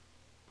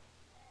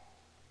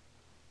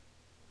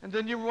 And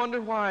then you wonder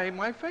why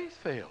my faith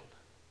failed.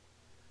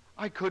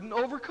 I couldn't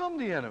overcome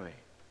the enemy.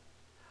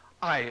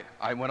 I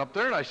went up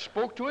there and I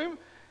spoke to him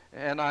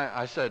and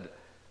I said,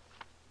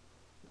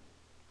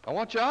 I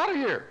want you out of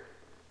here.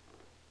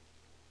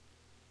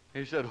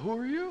 He said, who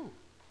are you?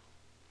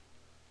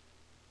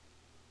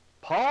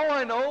 Paul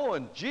I know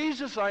and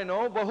Jesus I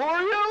know, but who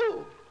are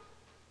you?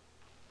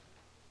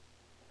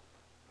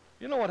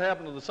 You know what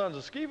happened to the sons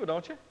of Sceva,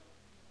 don't you?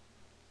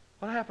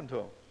 What happened to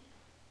them?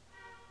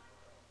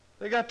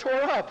 They got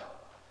tore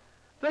up.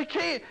 They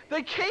came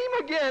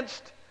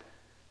against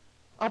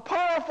a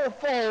powerful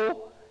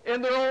foe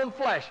in their own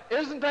flesh.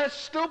 Isn't that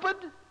stupid?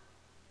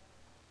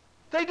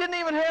 They didn't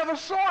even have a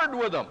sword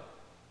with them.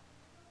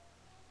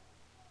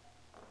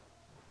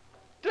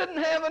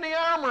 Didn't have any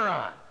armor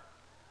on.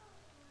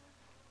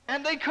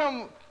 And they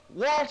come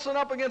waltzing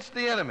up against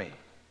the enemy.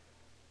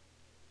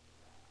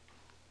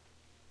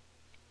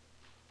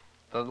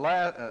 The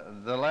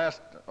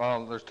last,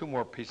 there's two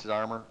more pieces of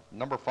armor.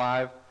 Number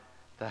 5,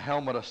 the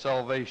helmet of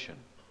salvation.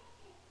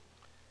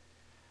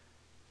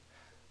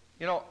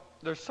 You know,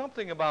 there's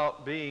something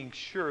about being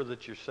sure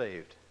that you're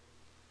saved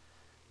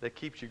that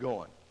keeps you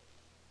going.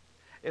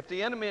 If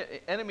the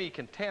enemy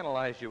can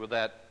tantalize you with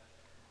that,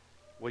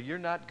 well, you're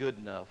not good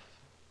enough.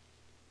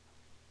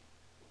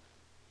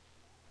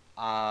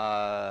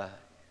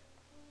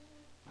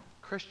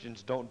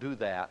 Christians don't do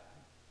that.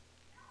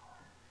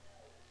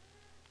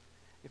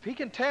 If he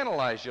can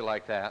tantalize you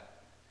like that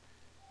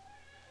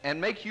and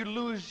make you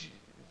lose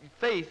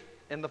faith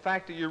in the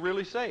fact that you're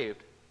really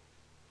saved,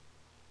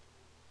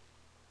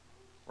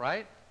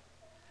 right?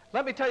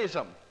 Let me tell you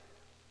something.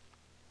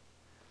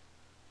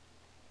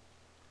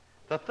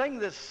 The thing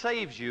that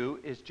saves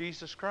you is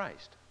Jesus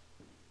Christ.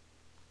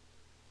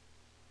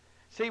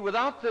 See,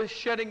 without the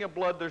shedding of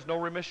blood, there's no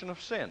remission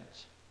of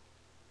sins.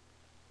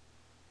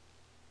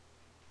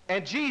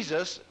 And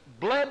Jesus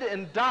bled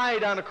and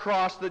died on a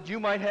cross that you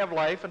might have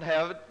life and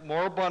have it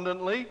more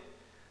abundantly,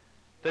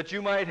 that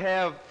you might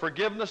have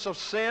forgiveness of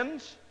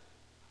sins,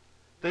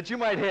 that you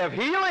might have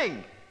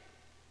healing.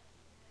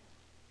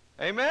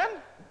 Amen?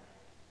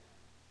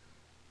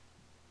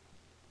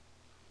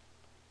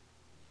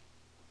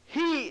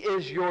 He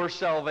is your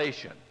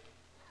salvation.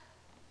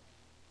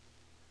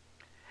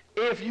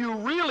 If you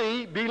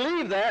really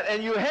believe that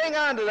and you hang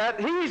on to that,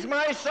 He's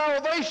my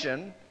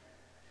salvation,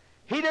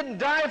 He didn't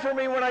die for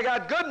me when I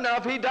got good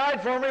enough. He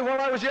died for me when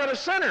I was yet a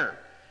sinner.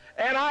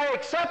 And I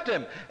accept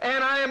him,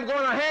 and I am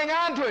going to hang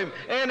on to him,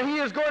 and he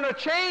is going to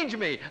change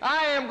me.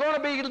 I am going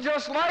to be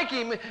just like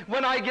him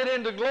when I get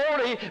into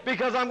glory,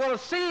 because I'm going to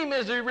see him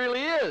as he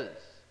really is.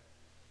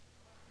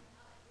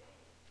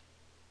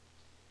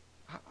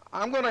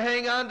 I'm going to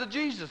hang on to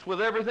Jesus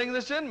with everything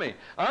that's in me.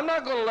 I'm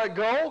not going to let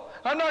go.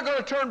 I'm not going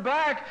to turn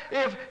back.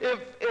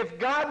 If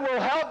God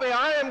will help me,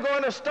 I am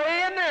going to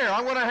stay in there.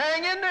 I'm going to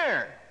hang in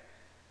there.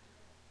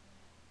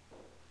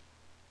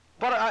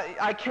 But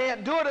I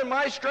can't do it in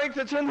my strength.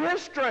 It's in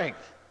his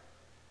strength.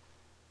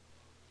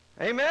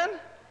 Amen?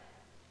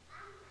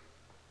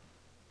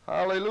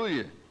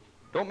 Hallelujah.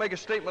 Don't make a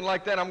statement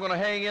like that. I'm going to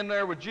hang in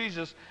there with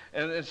Jesus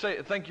and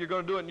think you're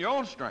going to do it in your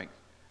own strength.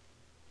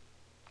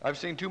 I've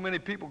seen too many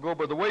people go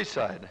by the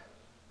wayside.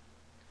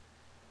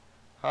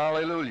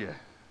 Hallelujah.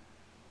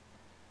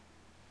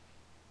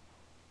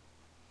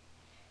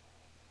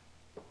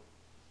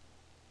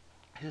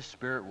 His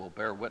Spirit will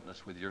bear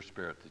witness with your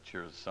spirit that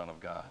you're the Son of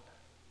God.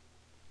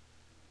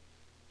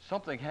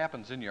 Something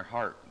happens in your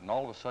heart, and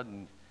all of a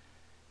sudden,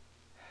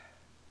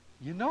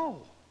 you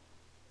know.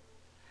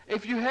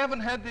 If you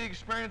haven't had the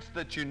experience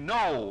that you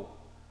know,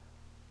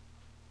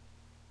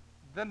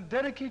 then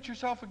dedicate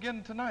yourself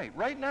again tonight,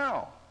 right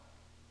now.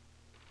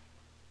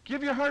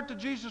 Give your heart to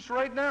Jesus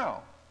right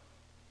now.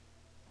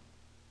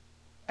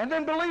 And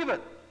then believe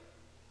it.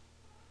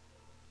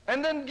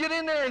 And then get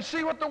in there and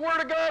see what the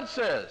Word of God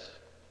says.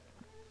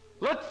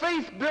 Let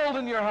faith build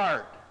in your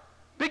heart.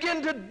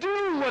 Begin to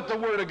do what the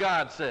Word of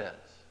God says.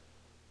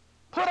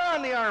 Put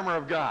on the armor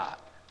of God.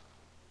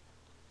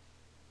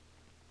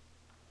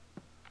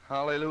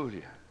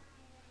 Hallelujah.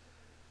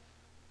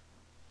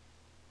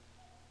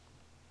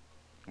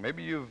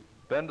 Maybe you've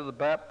been to the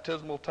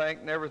baptismal tank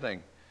and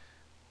everything.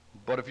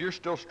 But if you're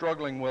still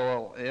struggling,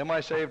 well, am I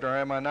saved or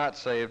am I not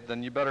saved,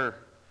 then you better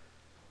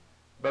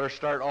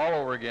start all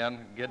over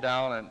again, get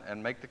down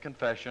and make the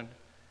confession,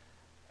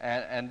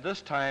 and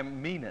this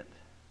time mean it.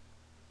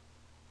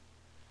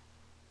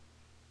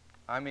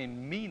 I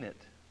mean, mean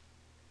it.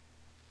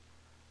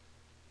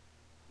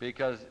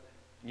 Because,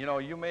 you know,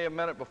 you may have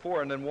meant it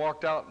before and then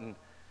walked out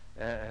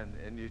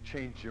and you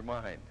changed your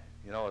mind.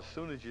 You know, as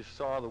soon as you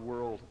saw the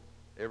world,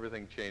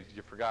 everything changed.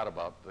 You forgot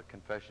about the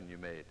confession you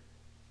made.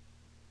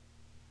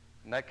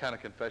 And that kind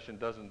of confession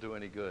doesn't do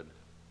any good.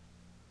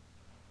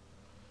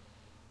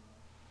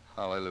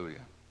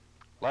 Hallelujah.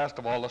 Last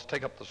of all, let's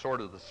take up the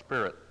sword of the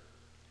Spirit,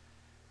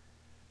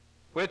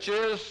 which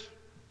is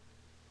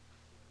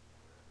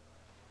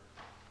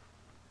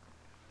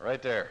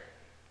right there.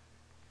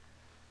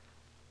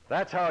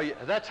 That's how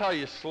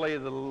you slay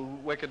the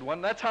wicked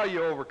one. That's how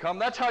you overcome.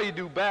 That's how you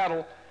do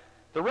battle.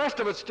 The rest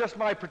of it's just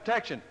my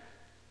protection.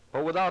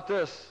 But without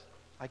this,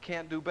 I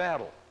can't do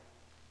battle.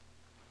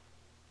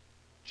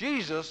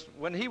 Jesus,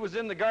 when he was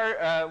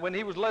when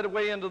he was led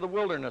away into the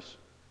wilderness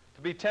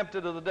to be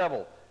tempted of the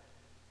devil,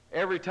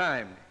 every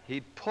time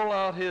he'd pull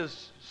out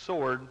his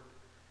sword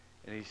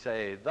and he'd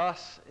say,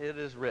 "Thus it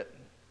is written."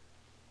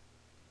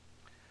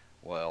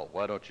 Well,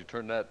 why don't you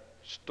turn that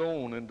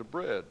stone into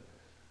bread?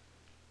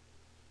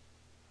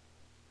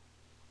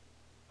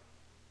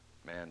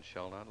 Man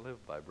shall not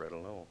live by bread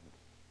alone,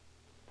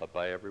 but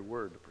by every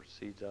word that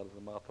proceeds out of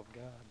the mouth of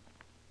God.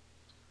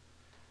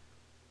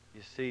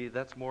 You see,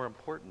 that's more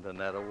important than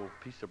that old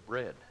piece of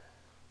bread.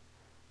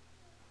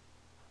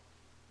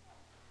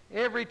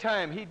 Every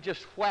time he'd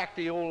just whack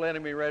the old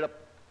enemy right up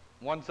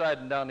one side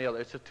and down the other.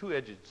 It's a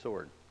two-edged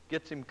sword.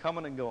 Gets him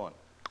coming and going.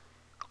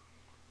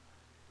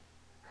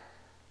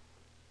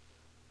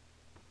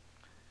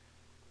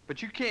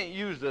 But you can't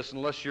use this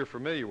unless you're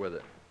familiar with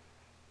it.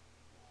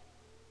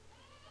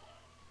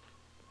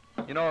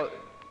 You know,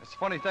 it's a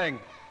funny thing.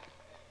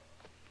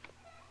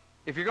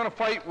 If you're going to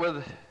fight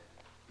with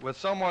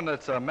someone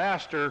that's a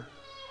master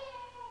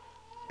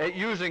at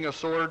using a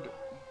sword,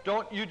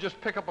 don't you just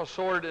pick up a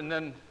sword and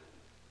then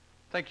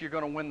think you're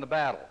going to win the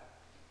battle.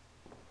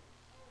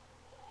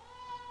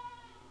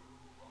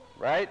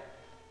 Right?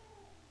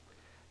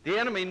 The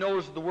enemy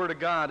knows the Word of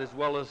God as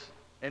well as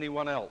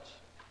anyone else.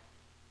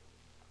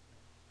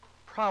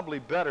 Probably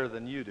better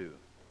than you do.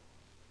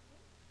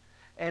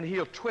 And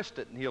he'll twist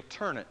it and he'll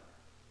turn it.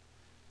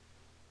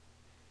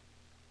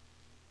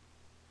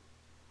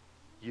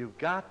 You've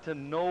got to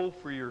know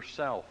for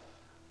yourself.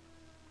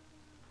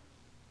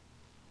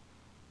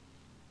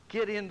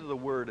 Get into the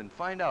Word and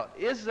find out,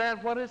 is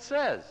that what it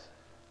says?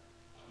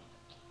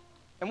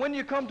 And when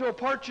you come to a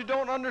part you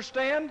don't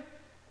understand,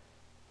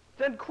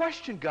 then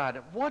question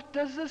God. What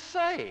does this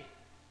say?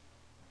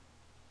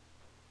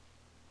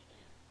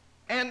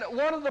 And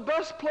one of the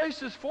best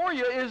places for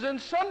you is in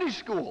Sunday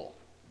school.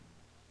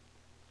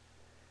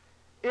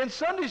 In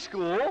Sunday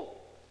school,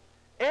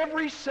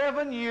 every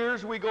 7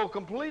 years we go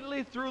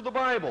completely through the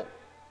Bible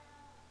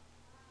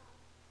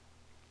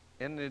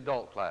in the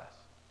adult class.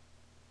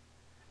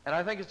 And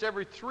I think it's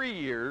every 3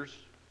 years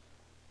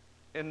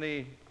in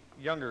the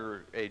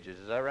younger ages.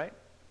 Is that right?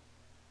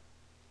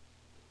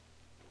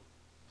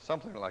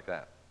 Something like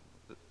that.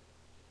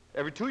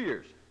 Every 2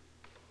 years.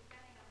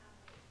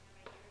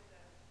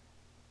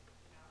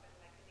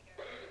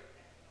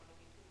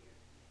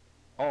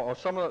 or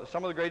some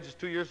of the grades is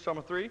 2 years, some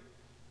are 3.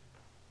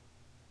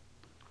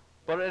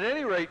 But at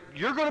any rate,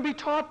 you're going to be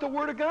taught the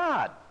Word of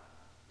God.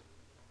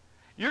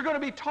 You're going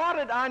to be taught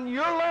it on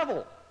your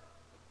level.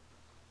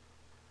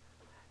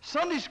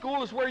 Sunday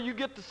school is where you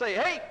get to say,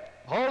 hey,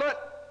 hold it,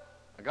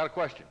 I got a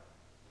question.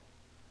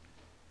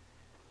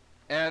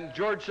 And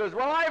George says,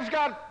 well, I've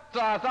got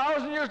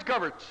 1,000 years to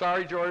cover it.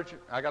 Sorry, George,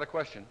 I got a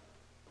question.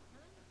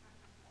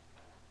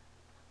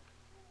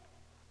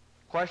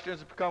 Questions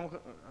have become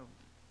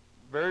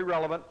very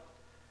relevant.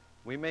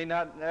 We may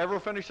not ever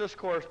finish this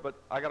course, but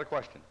I got a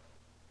question.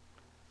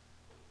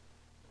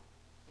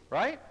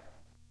 Right?